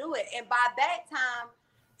did not do it. And by that time,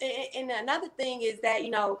 and another thing is that,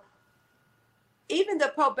 even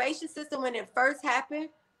the probation system, when it first happened,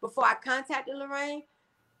 before I contacted Lorraine,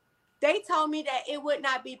 they told me that it would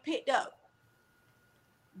not be picked up.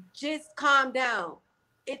 Just calm down.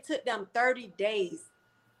 It took them 30 days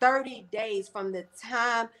from the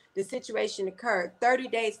time the situation occurred, 30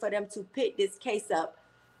 days for them to pick this case up.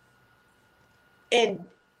 And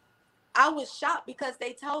I was shocked because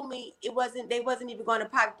they told me they wasn't even going to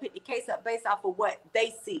probably pick the case up based off of what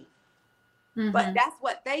they see. Mm-hmm. But that's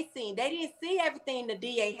what they seen. They didn't see everything the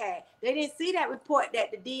DA had. They didn't see that report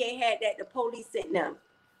that the DA had that the police sent them.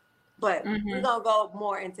 But we're going to go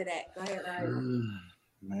more into that. Go ahead, Ryan.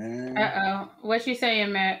 Man. What you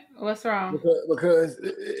saying, Matt? What's wrong? Because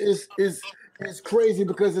it's crazy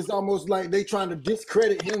because it's almost like they trying to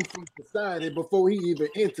discredit him from society before he even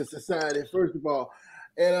enters society, first of all.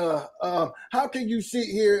 And how can you sit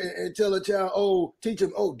here and tell a child, teach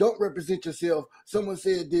him, don't represent yourself. Someone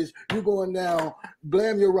said this, you're going down,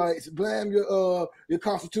 blame your rights, blame your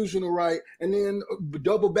constitutional right, and then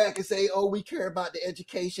double back and say, we care about the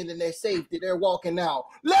education and their safety. They're walking out.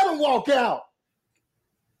 Let them walk out.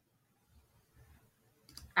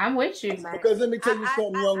 I'm with you. Because let me tell you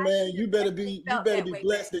something, young man. You better be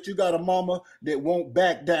blessed that you got a mama that won't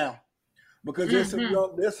back down. Because there's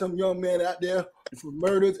some young men out there for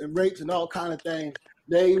murders and rapes and all kind of things.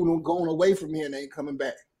 They even going away from here and they ain't coming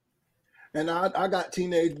back. And I got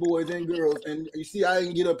teenage boys and girls, and you see, I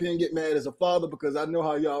didn't get up here and get mad as a father because I know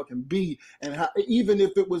how y'all can be, and how even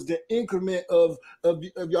if it was the increment of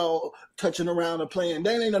y'all touching around or playing,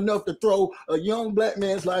 that ain't enough to throw a young black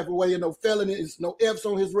man's life away and no felonies, no F's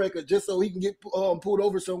on his record just so he can get pulled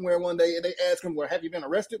over somewhere one day and they ask him, well, have you been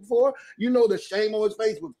arrested before? You know the shame on his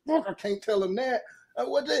face, but I can't tell him that.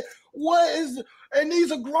 And these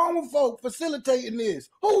are grown folk facilitating this.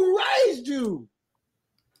 Who raised you?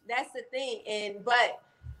 That's the thing, and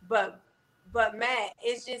but Matt,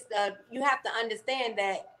 it's just you have to understand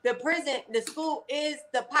that the school is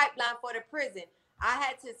the pipeline for the prison. I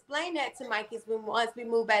had to explain that to Mike once we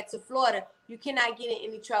moved back to Florida. You cannot get in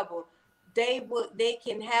any trouble. They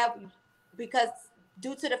can have, because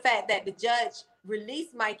due to the fact that the judge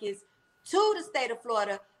released Mike's to the state of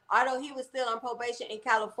Florida, Although he was still on probation in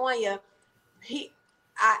California,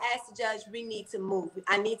 I asked the judge, we need to move.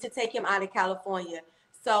 I need to take him out of California.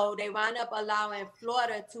 So they wound up allowing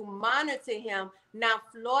Florida to monitor him. Now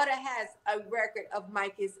Florida has a record of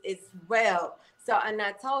Micah's as well. So, and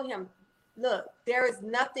I told him, look, there is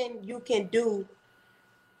nothing you can do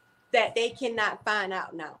that they cannot find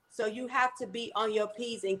out now. So you have to be on your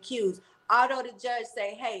P's and Q's. Although the judge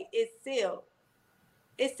say, hey, it's sealed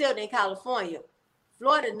in California.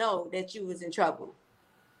 Florida know that you was in trouble.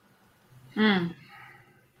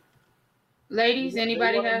 Ladies,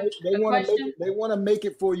 anybody have they a want to question? they want to make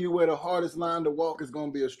it for you where the hardest line to walk is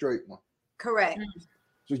going to be a straight one. Correct.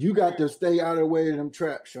 So you got to stay out of the way of them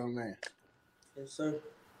traps, young man. Yes, sir.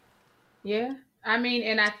 Yeah. I mean,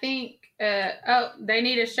 and I think they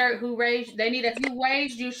need a shirt. They need a who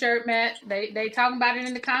raised you shirt, Matt. They talking about it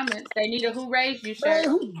in the comments. They need a who raised you shirt.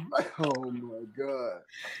 Man, oh my God.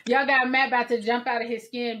 Y'all got Matt about to jump out of his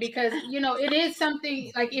skin because it is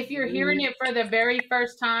something like if you're hearing it for the very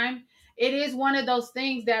first time, it is one of those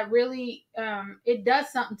things that really it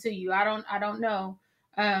does something to you. I don't know.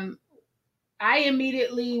 I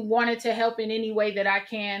immediately wanted to help in any way that I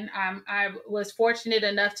can. I was fortunate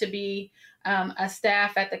enough to be a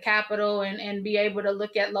staff at the Capitol and be able to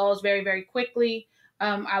look at laws very, very quickly.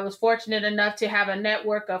 I was fortunate enough to have a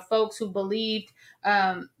network of folks who believed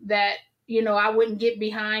that, I wouldn't get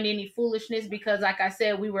behind any foolishness because, like I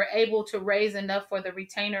said, we were able to raise enough for the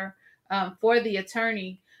retainer for the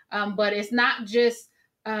attorney. But it's not just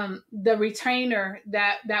the retainer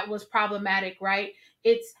that was problematic, right?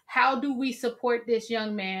 It's how do we support this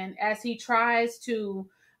young man as he tries to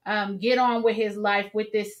get on with his life with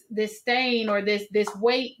this stain or this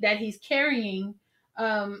weight that he's carrying,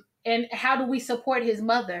 and how do we support his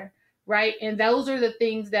mother, right? And those are the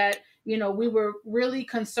things that we were really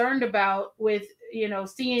concerned about with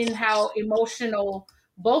seeing how emotional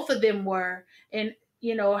both of them were, and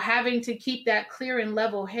having to keep that clear and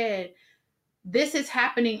level head. This is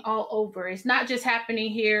happening all over. It's not just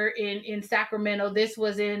happening here in Sacramento. This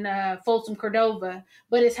was in Folsom, Cordova,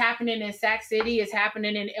 but it's happening in Sac City. It's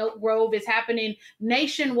happening in Elk Grove. It's happening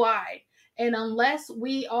nationwide. And unless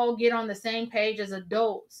we all get on the same page as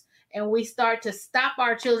adults and we start to stop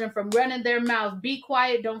our children from running their mouths, be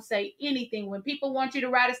quiet, don't say anything. When people want you to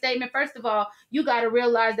write a statement, first of all, you got to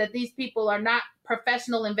realize that these people are not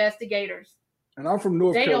professional investigators. And I'm from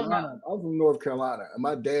North Carolina. Don't know. I'm from North Carolina, and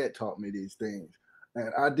my dad taught me these things, and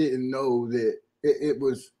I didn't know that it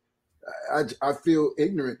was. I feel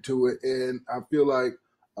ignorant to it, and I feel like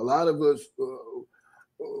a lot of us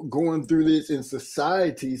going through this in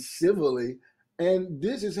society civilly, and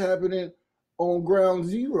this is happening on ground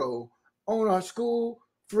zero on our school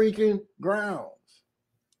freaking grounds.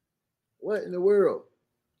 What in the world?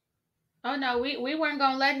 Oh no, we weren't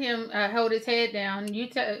gonna let him hold his head down.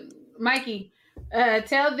 Mikey.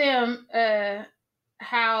 Tell them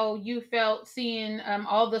how you felt seeing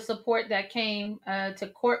all the support that came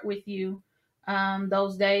to court with you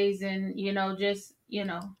those days, and just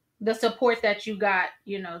the support that you got,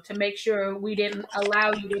 to make sure we didn't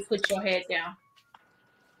allow you to put your head down.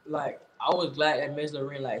 Like, I was glad that Ms.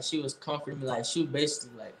 Lorraine, like, she was comforting me, like, she was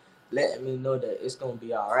basically like letting me know that it's gonna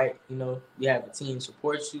be all right. We have a team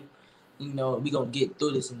support you. We gonna get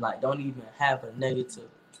through this, and like, don't even have a negative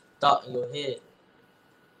thought in your head.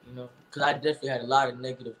 Because I definitely had a lot of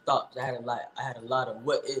negative thoughts. I had a lot of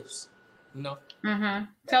what ifs.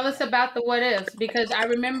 Tell us about the what ifs, because I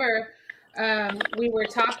remember we were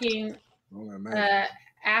talking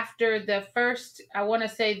after the first, I want to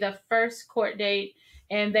say the first court date,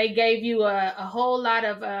 and they gave you a whole lot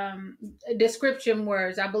of description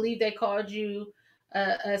words. I believe they called you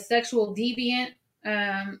a sexual deviant.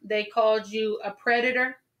 They called you a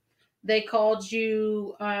predator. They called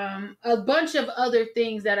you a bunch of other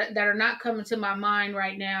things that are not coming to my mind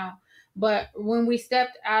right now. But when we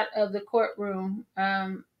stepped out of the courtroom,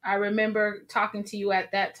 I remember talking to you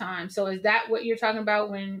at that time. So is that what you're talking about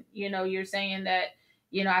when, you're saying that,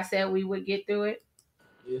 I said we would get through it?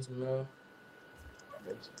 Yes, ma'am.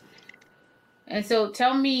 And so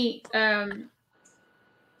tell me,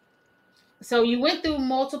 so you went through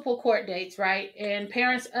multiple court dates, right? And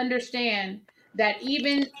parents understand that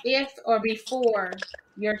even if or before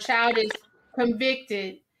your child is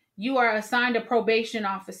convicted, you are assigned a probation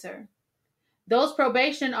officer. Those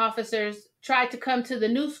probation officers tried to come to the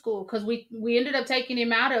new school because we ended up taking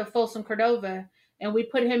him out of Folsom Cordova and we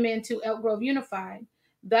put him into Elk Grove Unified.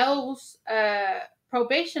 Those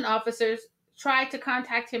probation officers tried to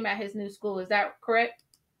contact him at his new school. Is that correct?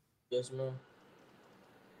 Yes, ma'am.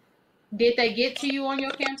 Did they get to you on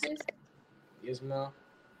your campus? Yes, ma'am.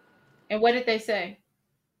 And what did they say?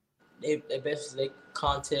 they basically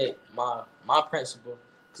contact my principal,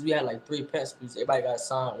 because we had like 3 principals. Everybody got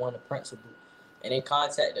assigned one principal, and they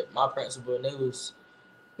contacted my principal, and they was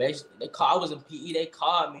basically I was in PE. They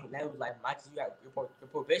called me and they was like, "Mike, you got your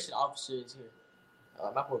probation officer is here."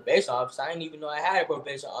 My probation officer, I didn't even know I had a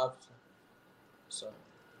probation officer. So.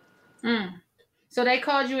 So they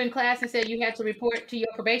called you in class and said you had to report to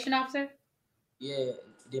your probation officer? Yeah.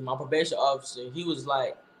 Then my probation officer, he was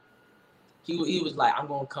like, I'm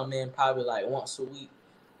gonna come in probably like once a week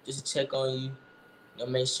just to check on you,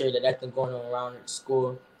 make sure that nothing going on around at the school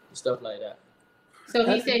and stuff like that. So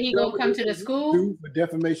he said he gonna come to the school for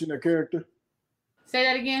defamation of character. Say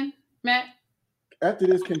that again, Matt. After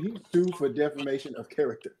this, can he sue for defamation of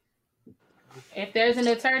character? If there's an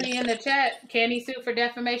attorney in the chat, can he sue for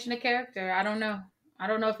defamation of character? I don't know. I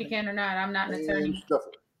don't know if he can or not. I'm not an attorney.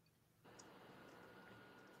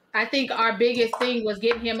 I think our biggest thing was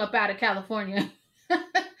getting him up out of California.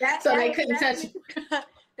 So they couldn't touch him.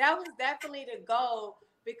 That was definitely the goal,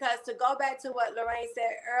 because to go back to what Lorraine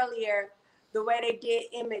said earlier, the way they did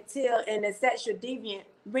Emmett Till and the sexual deviant,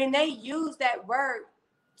 when they used that word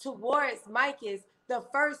towards Micah's, the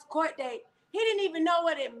first court date, he didn't even know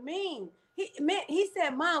what it means. He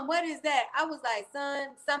said, "Mom, what is that?" I was like,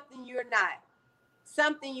 "Son, something you're not.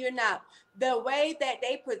 Something you're not." The way that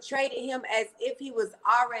they portrayed him as if he was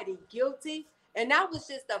already guilty, and that was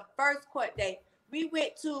just the first court date. We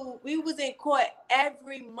was in court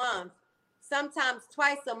every month, sometimes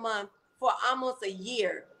twice a month for almost a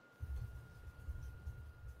year.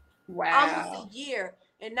 Wow. Almost a year.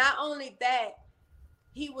 And not only that,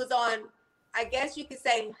 he was on, I guess you could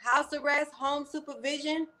say, house arrest, home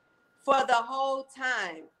supervision for the whole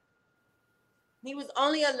time. He was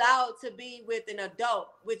only allowed to be with an adult,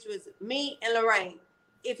 which was me and Lorraine,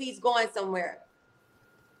 if he's going somewhere.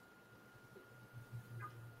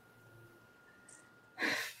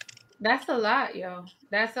 That's a lot, yo.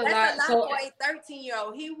 That's a lot. That's a lot So, for a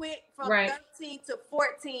 13-year-old. He went from Right. 13 to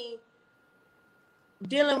 14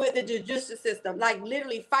 dealing with the judicial system, like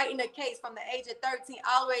literally fighting a case from the age of 13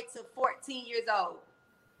 all the way to 14 years old.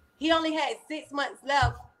 He only had 6 months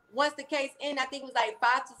left. Once the case ended, I think it was like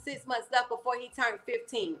 5 to 6 months left before he turned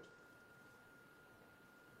 15.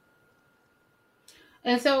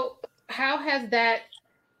 And so how has that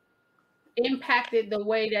impacted the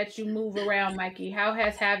way that you move around, Mikey? How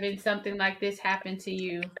has having something like this happen to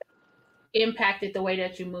you impacted the way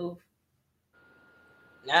that you move?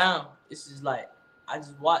 Now, it's just like, I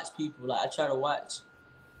just watch people. Like, I try to watch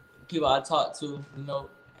people I talk to,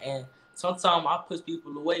 and sometimes I push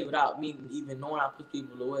people away without me even knowing I push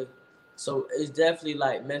people away. So it's definitely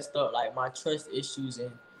like messed up, like my trust issues,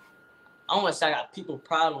 and I don't want to say I got people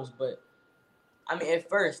problems, but I mean, at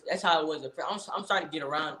first, that's how it was. At first, I'm starting to get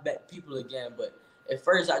around back people again, but at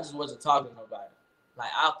first I just wasn't talking to nobody. Like,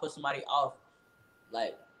 I'll put somebody off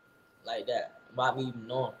like that without me even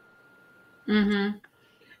knowing. Mm-hmm.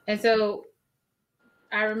 And so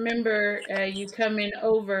I remember you coming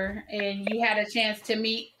over and you had a chance to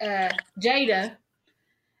meet Jada,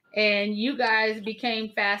 and you guys became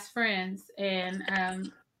fast friends. And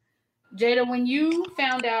Jada, when you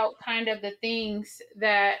found out kind of the things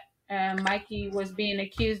that Mikey was being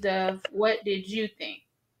accused of, what did you think?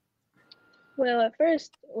 Well, at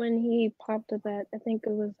first, when he popped up at, I think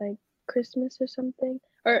it was like Christmas or something,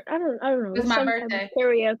 or I don't know. It was my birthday.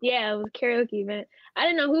 Karaoke. Yeah, it was a karaoke event. I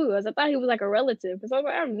didn't know who he was. I thought he was like a relative, because I was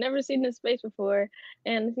like, I've never seen this face before.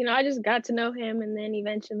 And I just got to know him, and then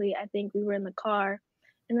eventually, I think we were in the car,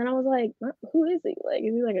 and then I was like, who is he? Like,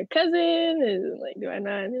 is he like a cousin? Is like, do I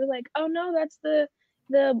know? And he was like, oh no, that's the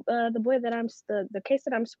boy that the case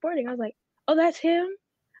that I'm supporting. I was like, oh, that's him.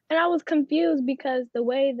 And I was confused because the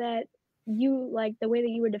way that you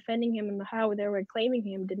were defending him and how they were claiming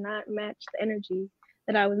him did not match the energy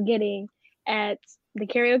that I was getting at the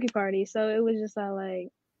karaoke party. So it was just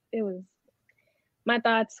my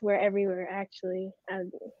thoughts were everywhere, actually. I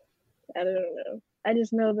don't know. I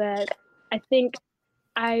just know that I think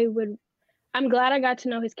I'm glad I got to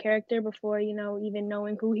know his character before, even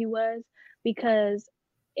knowing who he was, because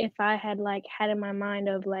if I had had in my mind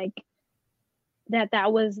of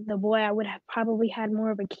that was the boy, I would have probably had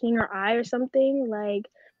more of a keener eye or something. Like,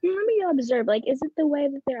 let me observe, is it the way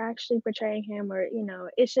that they're actually portraying him, or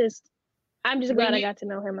it's just, I'm just glad I got to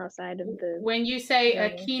know him outside of the. When you say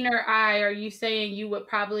a keener eye, are you saying you would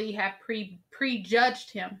probably have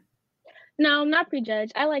prejudged him? No, I'm not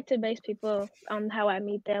prejudged. I like to base people on how I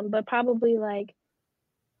meet them, but probably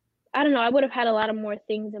I don't know, I would have had a lot of more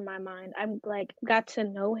things in my mind. I'm got to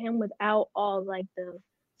know him without all the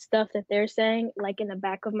stuff that they're saying, in the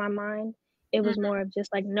back of my mind. It was more of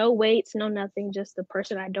just no weights, no nothing, just the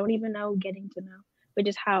person I don't even know getting to know. but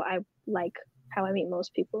just how I meet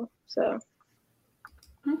most people. So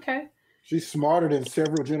okay. She's smarter than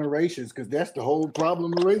several generations because that's the whole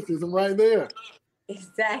problem of racism right there.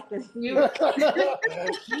 Exactly.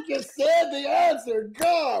 She just said the answer.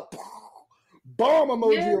 God, bomb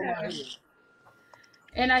emoji around here.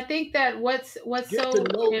 And I think that what's Get so to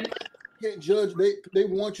know, can't judge. They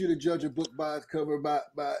want you to judge a book by its cover. By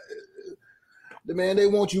the man, they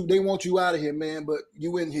want you out of here, man. But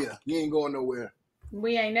you in here, you ain't going nowhere.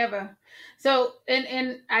 We ain't never. So,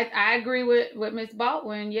 and I agree with Ms.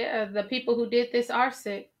 Baldwin. Yeah, the people who did this are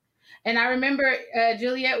sick. And I remember,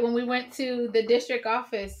 Juliet, when we went to the district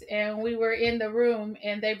office and we were in the room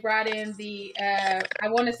and they brought in the, I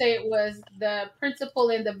want to say it was the principal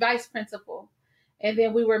and the vice principal. And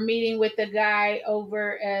then we were meeting with the guy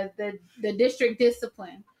over the district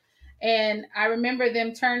discipline. And I remember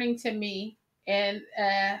them turning to me and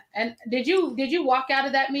did you walk out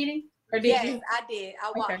of that meeting? Or did Yes, you? I did.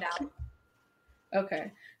 I walked out.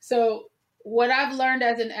 Okay. So what I've learned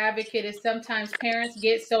as an advocate is sometimes parents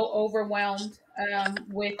get so overwhelmed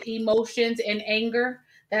with emotions and anger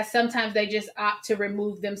that sometimes they just opt to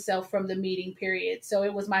remove themselves from the meeting period. So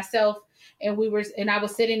it was myself and I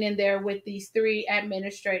was sitting in there with these 3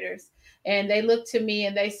 administrators and they looked to me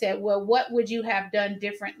and they said, well, what would you have done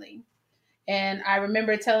differently? And I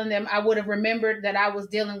remember telling them I would have remembered that I was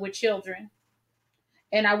dealing with children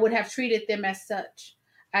and I would have treated them as such.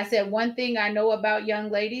 I said, one thing I know about young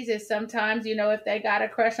ladies is sometimes, if they got a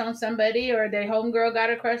crush on somebody or their homegirl got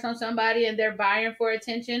a crush on somebody and they're vying for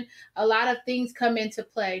attention, a lot of things come into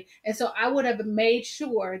play. And so I would have made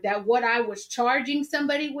sure that what I was charging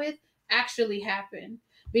somebody with actually happened,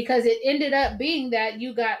 because it ended up being that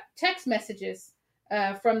you got text messages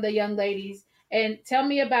from the young ladies. And tell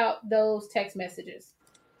me about those text messages.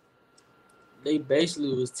 They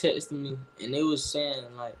basically was texting me and they was saying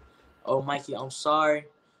like, "Oh, Mikey, I'm sorry.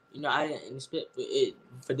 I didn't expect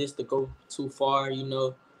for this to go too far. It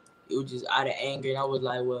was just out of anger." And I was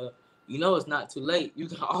like, "Well, it's not too late. You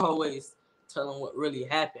can always tell them what really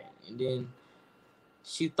happened." And then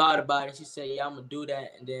she thought about it. She said, "Yeah, I'm gonna do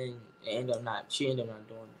that." And then she ended up not doing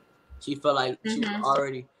it. She felt like she was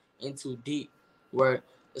already in too deep, where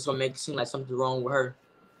it's gonna make it seem like something's wrong with her,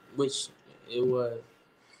 which it was.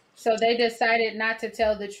 So they decided not to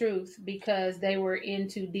tell the truth because they were in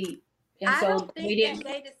too deep. And I so don't think that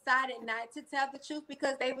they decided not to tell the truth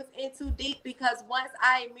because they was in too deep. Because once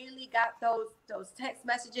I immediately got those text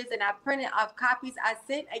messages and I printed off copies, I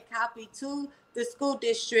sent a copy to the school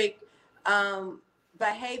district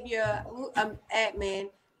behavior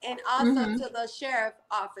admin and also to the sheriff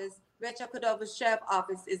office, Metro Cordova Sheriff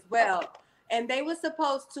Office as well. And they were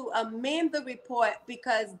supposed to amend the report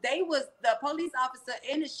because the police officer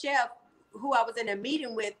and the sheriff who I was in a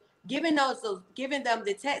meeting with, giving them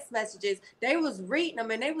the text messages. They was reading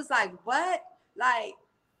them and they was like, "What?" Like,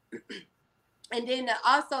 and then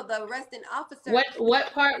also the arresting officer.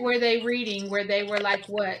 What part were they reading where they were like,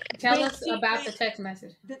 what? Tell us about the text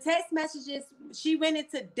message. The text messages, she went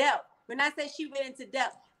into depth. When I say she went into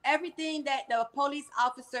depth, everything that the police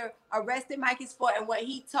officer arrested Mikey's for and what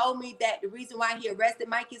he told me that the reason why he arrested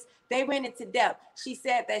Mikey's, they went into depth. She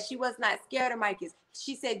said that she was not scared of Mikey's.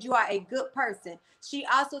 She said, "You are a good person." She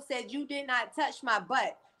also said, "You did not touch my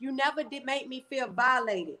butt. You never did make me feel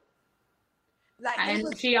violated."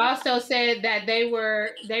 And she also said that they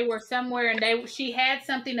were somewhere and she had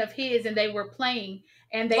something of his and they were playing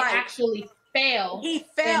and they actually fell. He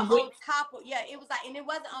fell on top of, it was like, and it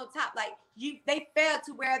wasn't on top, like they fell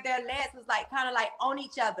to where their legs was like kind of like on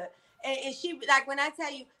each other. And she, like, when I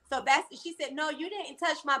tell you, she said, "No, you didn't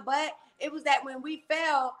touch my butt. It was that when we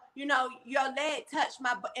fell, your leg touched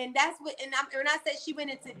my butt." And that's what, and when I said she went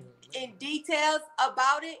in details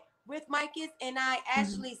about it with Mikey's, and I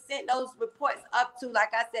actually sent those reports up to,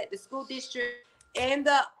 like I said, the school district and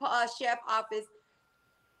the sheriff office.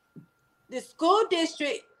 The school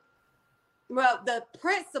district, well, the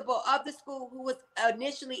principal of the school who was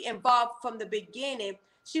initially involved from the beginning,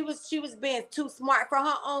 she was being too smart for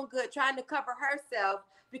her own good, trying to cover herself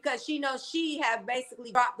because she knows she had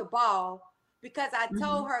basically dropped the ball. Because I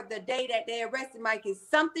told her the day that they arrested Mikey,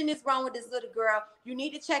 something is wrong with this little girl. You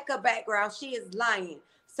need to check her background. She is lying.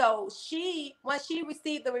 So once she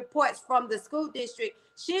received the reports from the school district,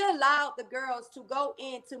 she allowed the girls to go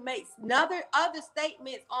in to make other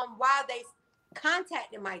statements on why they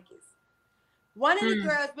contacted Mikey's. One of the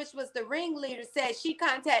girls, which was the ringleader, said she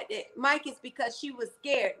contacted Mikey's because she was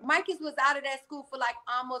scared. Mikey's was out of that school for like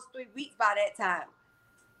almost 3 weeks by that time.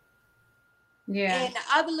 Yeah. And the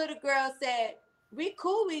other little girl said, "We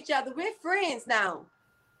cool with each other. We're friends now."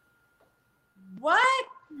 What?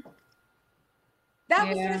 That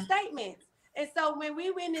was her statement. And so when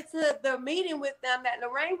we went into the meeting with them that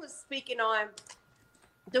Lorraine was speaking on,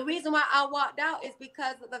 the reason why I walked out is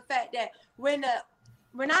because of the fact that when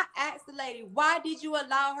I asked the lady, why did you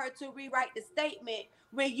allow her to rewrite the statement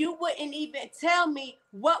when you wouldn't even tell me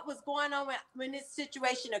what was going on when this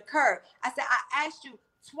situation occurred? I said, I asked you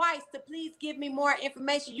twice to please give me more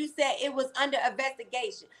information. You said it was under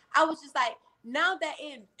investigation. I was just like, now that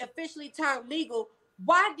it officially turned legal,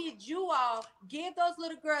 why did you all give those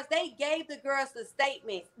little girls? They gave the girls the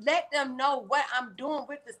statements. Let them know what I'm doing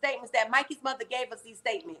with the statements that Mikey's mother gave us these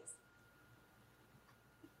statements.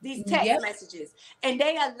 These text messages. And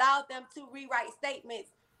they allowed them to rewrite statements.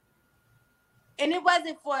 And it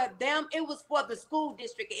wasn't for them. It was for the school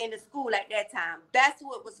district and the school at that time. That's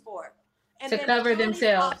who it was for. And to cover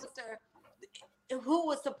themselves. Officer, who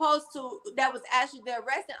was supposed to, that was actually the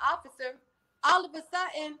arresting officer, all of a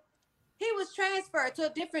sudden, he was transferred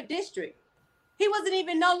to a different district. He wasn't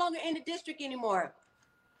even no longer in the district anymore.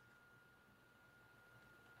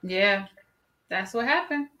 Yeah, that's what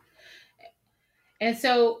happened. And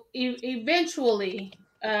so eventually,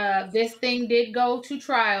 this thing did go to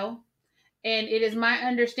trial. And it is my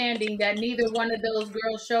understanding that neither one of those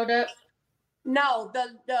girls showed up. No,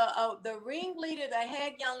 the ringleader, the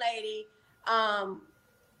head young lady, her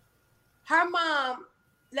mom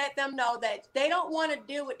let them know that they don't want to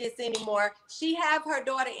deal with this anymore. She have her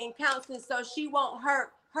daughter in counseling so she won't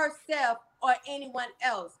hurt herself or anyone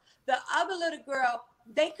else. The other little girl,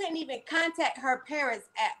 they couldn't even contact her parents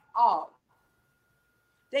at all.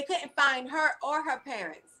 They couldn't find her or her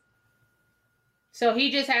parents. So he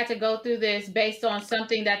just had to go through this based on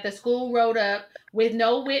something that the school wrote up with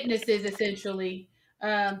no witnesses, essentially,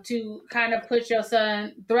 to kind of put your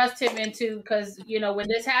son, thrust him into, because, you know, when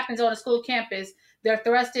this happens on a school campus, they're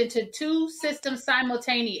thrust into two systems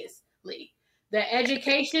simultaneously: the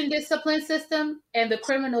education discipline system and the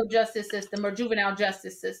criminal justice system or juvenile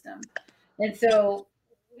justice system. And so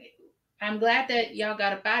I'm glad that y'all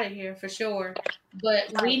got up out of here for sure.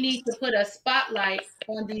 But we need to put a spotlight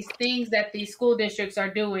on these things that these school districts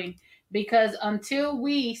are doing, because until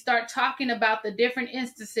we start talking about the different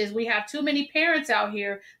instances, we have too many parents out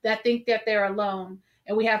here that think that they're alone.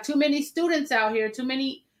 And we have too many students out here, too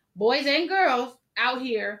many boys and girls out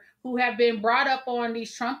here who have been brought up on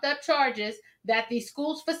these trumped up charges that these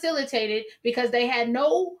schools facilitated because they had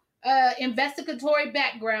no investigatory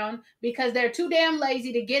background, because they're too damn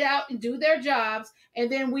lazy to get out and do their jobs.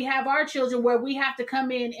 And then we have our children where we have to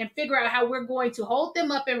come in and figure out how we're going to hold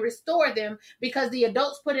them up and restore them because the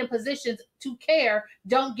adults put in positions to care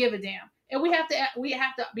don't give a damn. And we have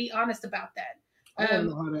to be honest about that. I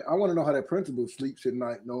want to know how that principal sleeps at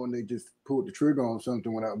night knowing they just pulled the trigger on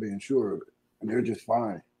something without being sure of it, and they're just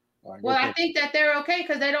fine. Like, well, I think that they're okay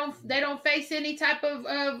because they don't face any type of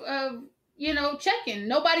checking.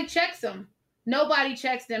 Nobody checks them. Nobody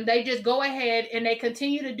checks them. They just go ahead and they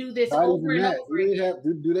continue to do this over and over.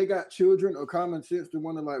 Do they got children or common sense to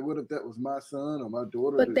wonder, like, what if that was my son or my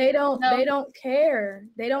daughter? But they don't care.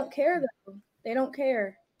 They don't care though. They don't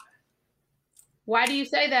care. Why do you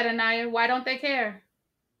say that, Anaya? Why don't they care?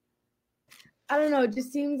 I don't know. It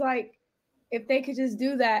just seems like if they could just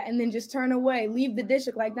do that and then just turn away, leave the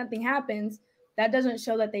district like nothing happens, that doesn't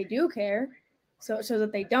show that they do care. So it shows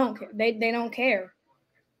that they don't care. They don't care.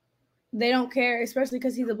 They don't care, especially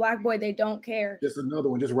because he's a black boy. They don't care. Just another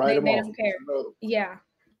one. Just write him off. They don't care. Yeah.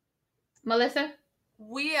 Melissa?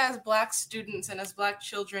 We as black students and as black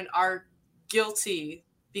children are guilty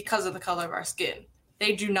because of the color of our skin.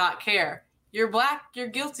 They do not care. You're black, you're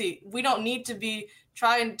guilty. We don't need to be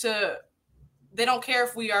trying to, they don't care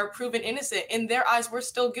if we are proven innocent. In their eyes, we're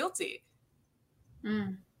still guilty.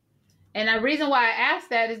 Mm. And the reason why I ask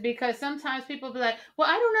that is because sometimes people be like, well,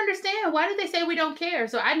 I don't understand. Why did they say we don't care?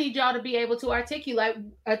 So I need y'all to be able to articulate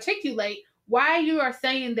why you are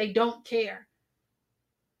saying they don't care.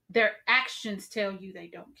 Their actions tell you they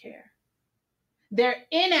don't care. Their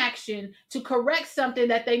inaction to correct something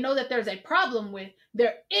that they know that there's a problem with,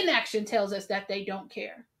 their inaction tells us that they don't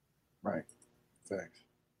care. Right. Thanks.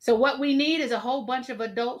 So what we need is a whole bunch of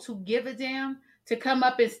adults who give a damn to come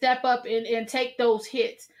up and step up and take those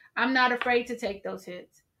hits. I'm not afraid to take those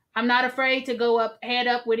hits. I'm not afraid to go up, head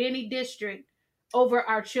up with any district over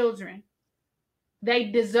our children.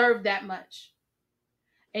 They deserve that much.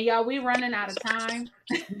 And y'all, we running out of time.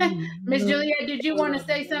 Miss Juliet, did you want to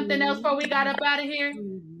say something else before we got up out of here?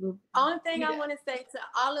 Only thing I want to say to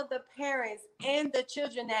all of the parents and the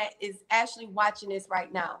children that is actually watching this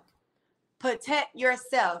right now, protect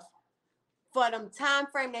yourself for the time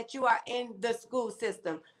frame that you are in the school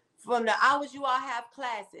system. From the hours you all have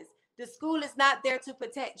classes, the school is not there to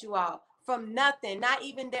protect you all from nothing, not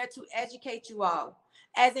even there to educate you all.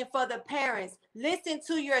 as in for the parents. Listen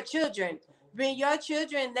to your children. When your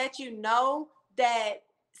children let you know that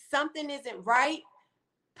something isn't right,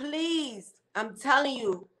 please, I'm telling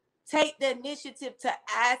you, take the initiative to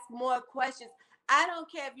ask more questions. I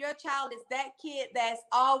don't care if your child is that kid that's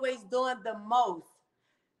always doing the most.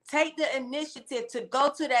 Take the initiative to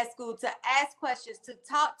go to that school, to ask questions, to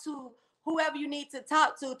talk to whoever you need to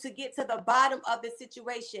talk to get to the bottom of the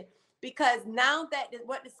situation. Because now that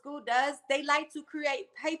what the school does, they like to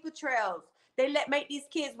create paper trails. They make these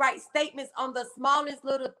kids write statements on the smallest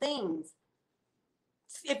little things.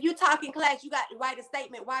 If you talk in class, you got to write a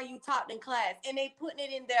statement why you talked in class, and they putting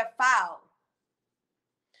it in their file.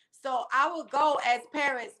 So our goal as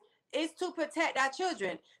parents is to protect our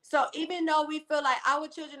children. So even though we feel like our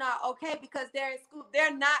children are okay because they're in school,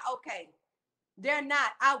 they're not okay. They're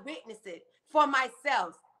not. I witnessed it for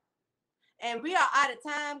myself. And we are out of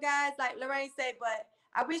time, guys, like Lorraine said, but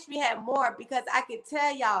I wish we had more because I could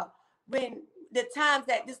tell y'all when the times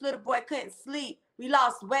that this little boy couldn't sleep, we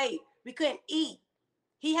lost weight, we couldn't eat.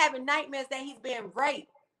 He having nightmares that he's being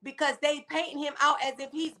raped because they painting him out as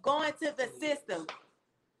if he's going to the system.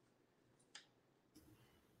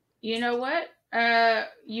 You know what?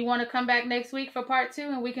 You want to come back next week for part 2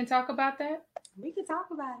 and we can talk about that? We can talk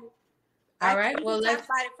about it. All right. Well, let's talk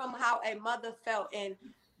about it from how a mother felt and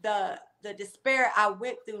the despair I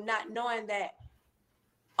went through, not knowing that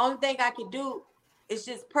only thing I could do is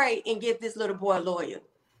just pray and give this little boy a lawyer.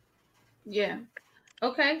 Yeah.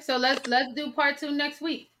 Okay. So let's do part 2 next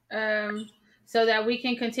week, so that we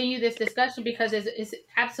can continue this discussion because it's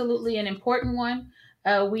absolutely an important one.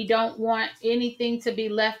 We don't want anything to be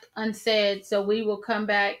left unsaid. So we will come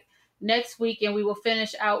back next week and we will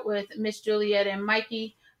finish out with Miss Juliet and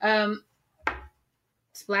Mikey.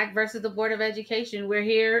 It's Black versus the Board of Education. We're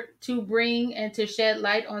here to bring and to shed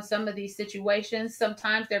light on some of these situations.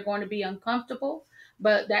 Sometimes they're going to be uncomfortable,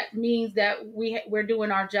 but that means that we're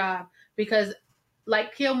doing our job because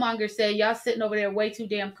like Killmonger said, y'all sitting over there way too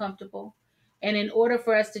damn comfortable. And in order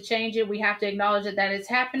for us to change it, we have to acknowledge that it's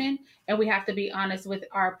happening and we have to be honest with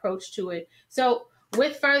our approach to it. So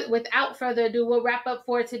without further ado, we'll wrap up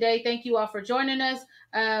for today. Thank you all for joining us.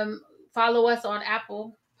 Follow us on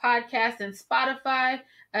Apple Podcasts and Spotify.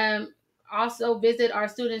 Also visit our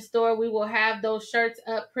student store. We will have those shirts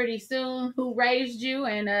up pretty soon. Who raised you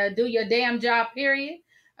and do your damn job, period.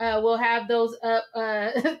 We'll have those up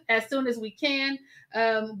as soon as we can.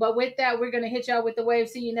 But with that, we're going to hit y'all with the wave.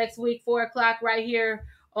 See you next week, 4 o'clock right here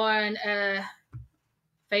on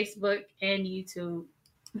Facebook and YouTube.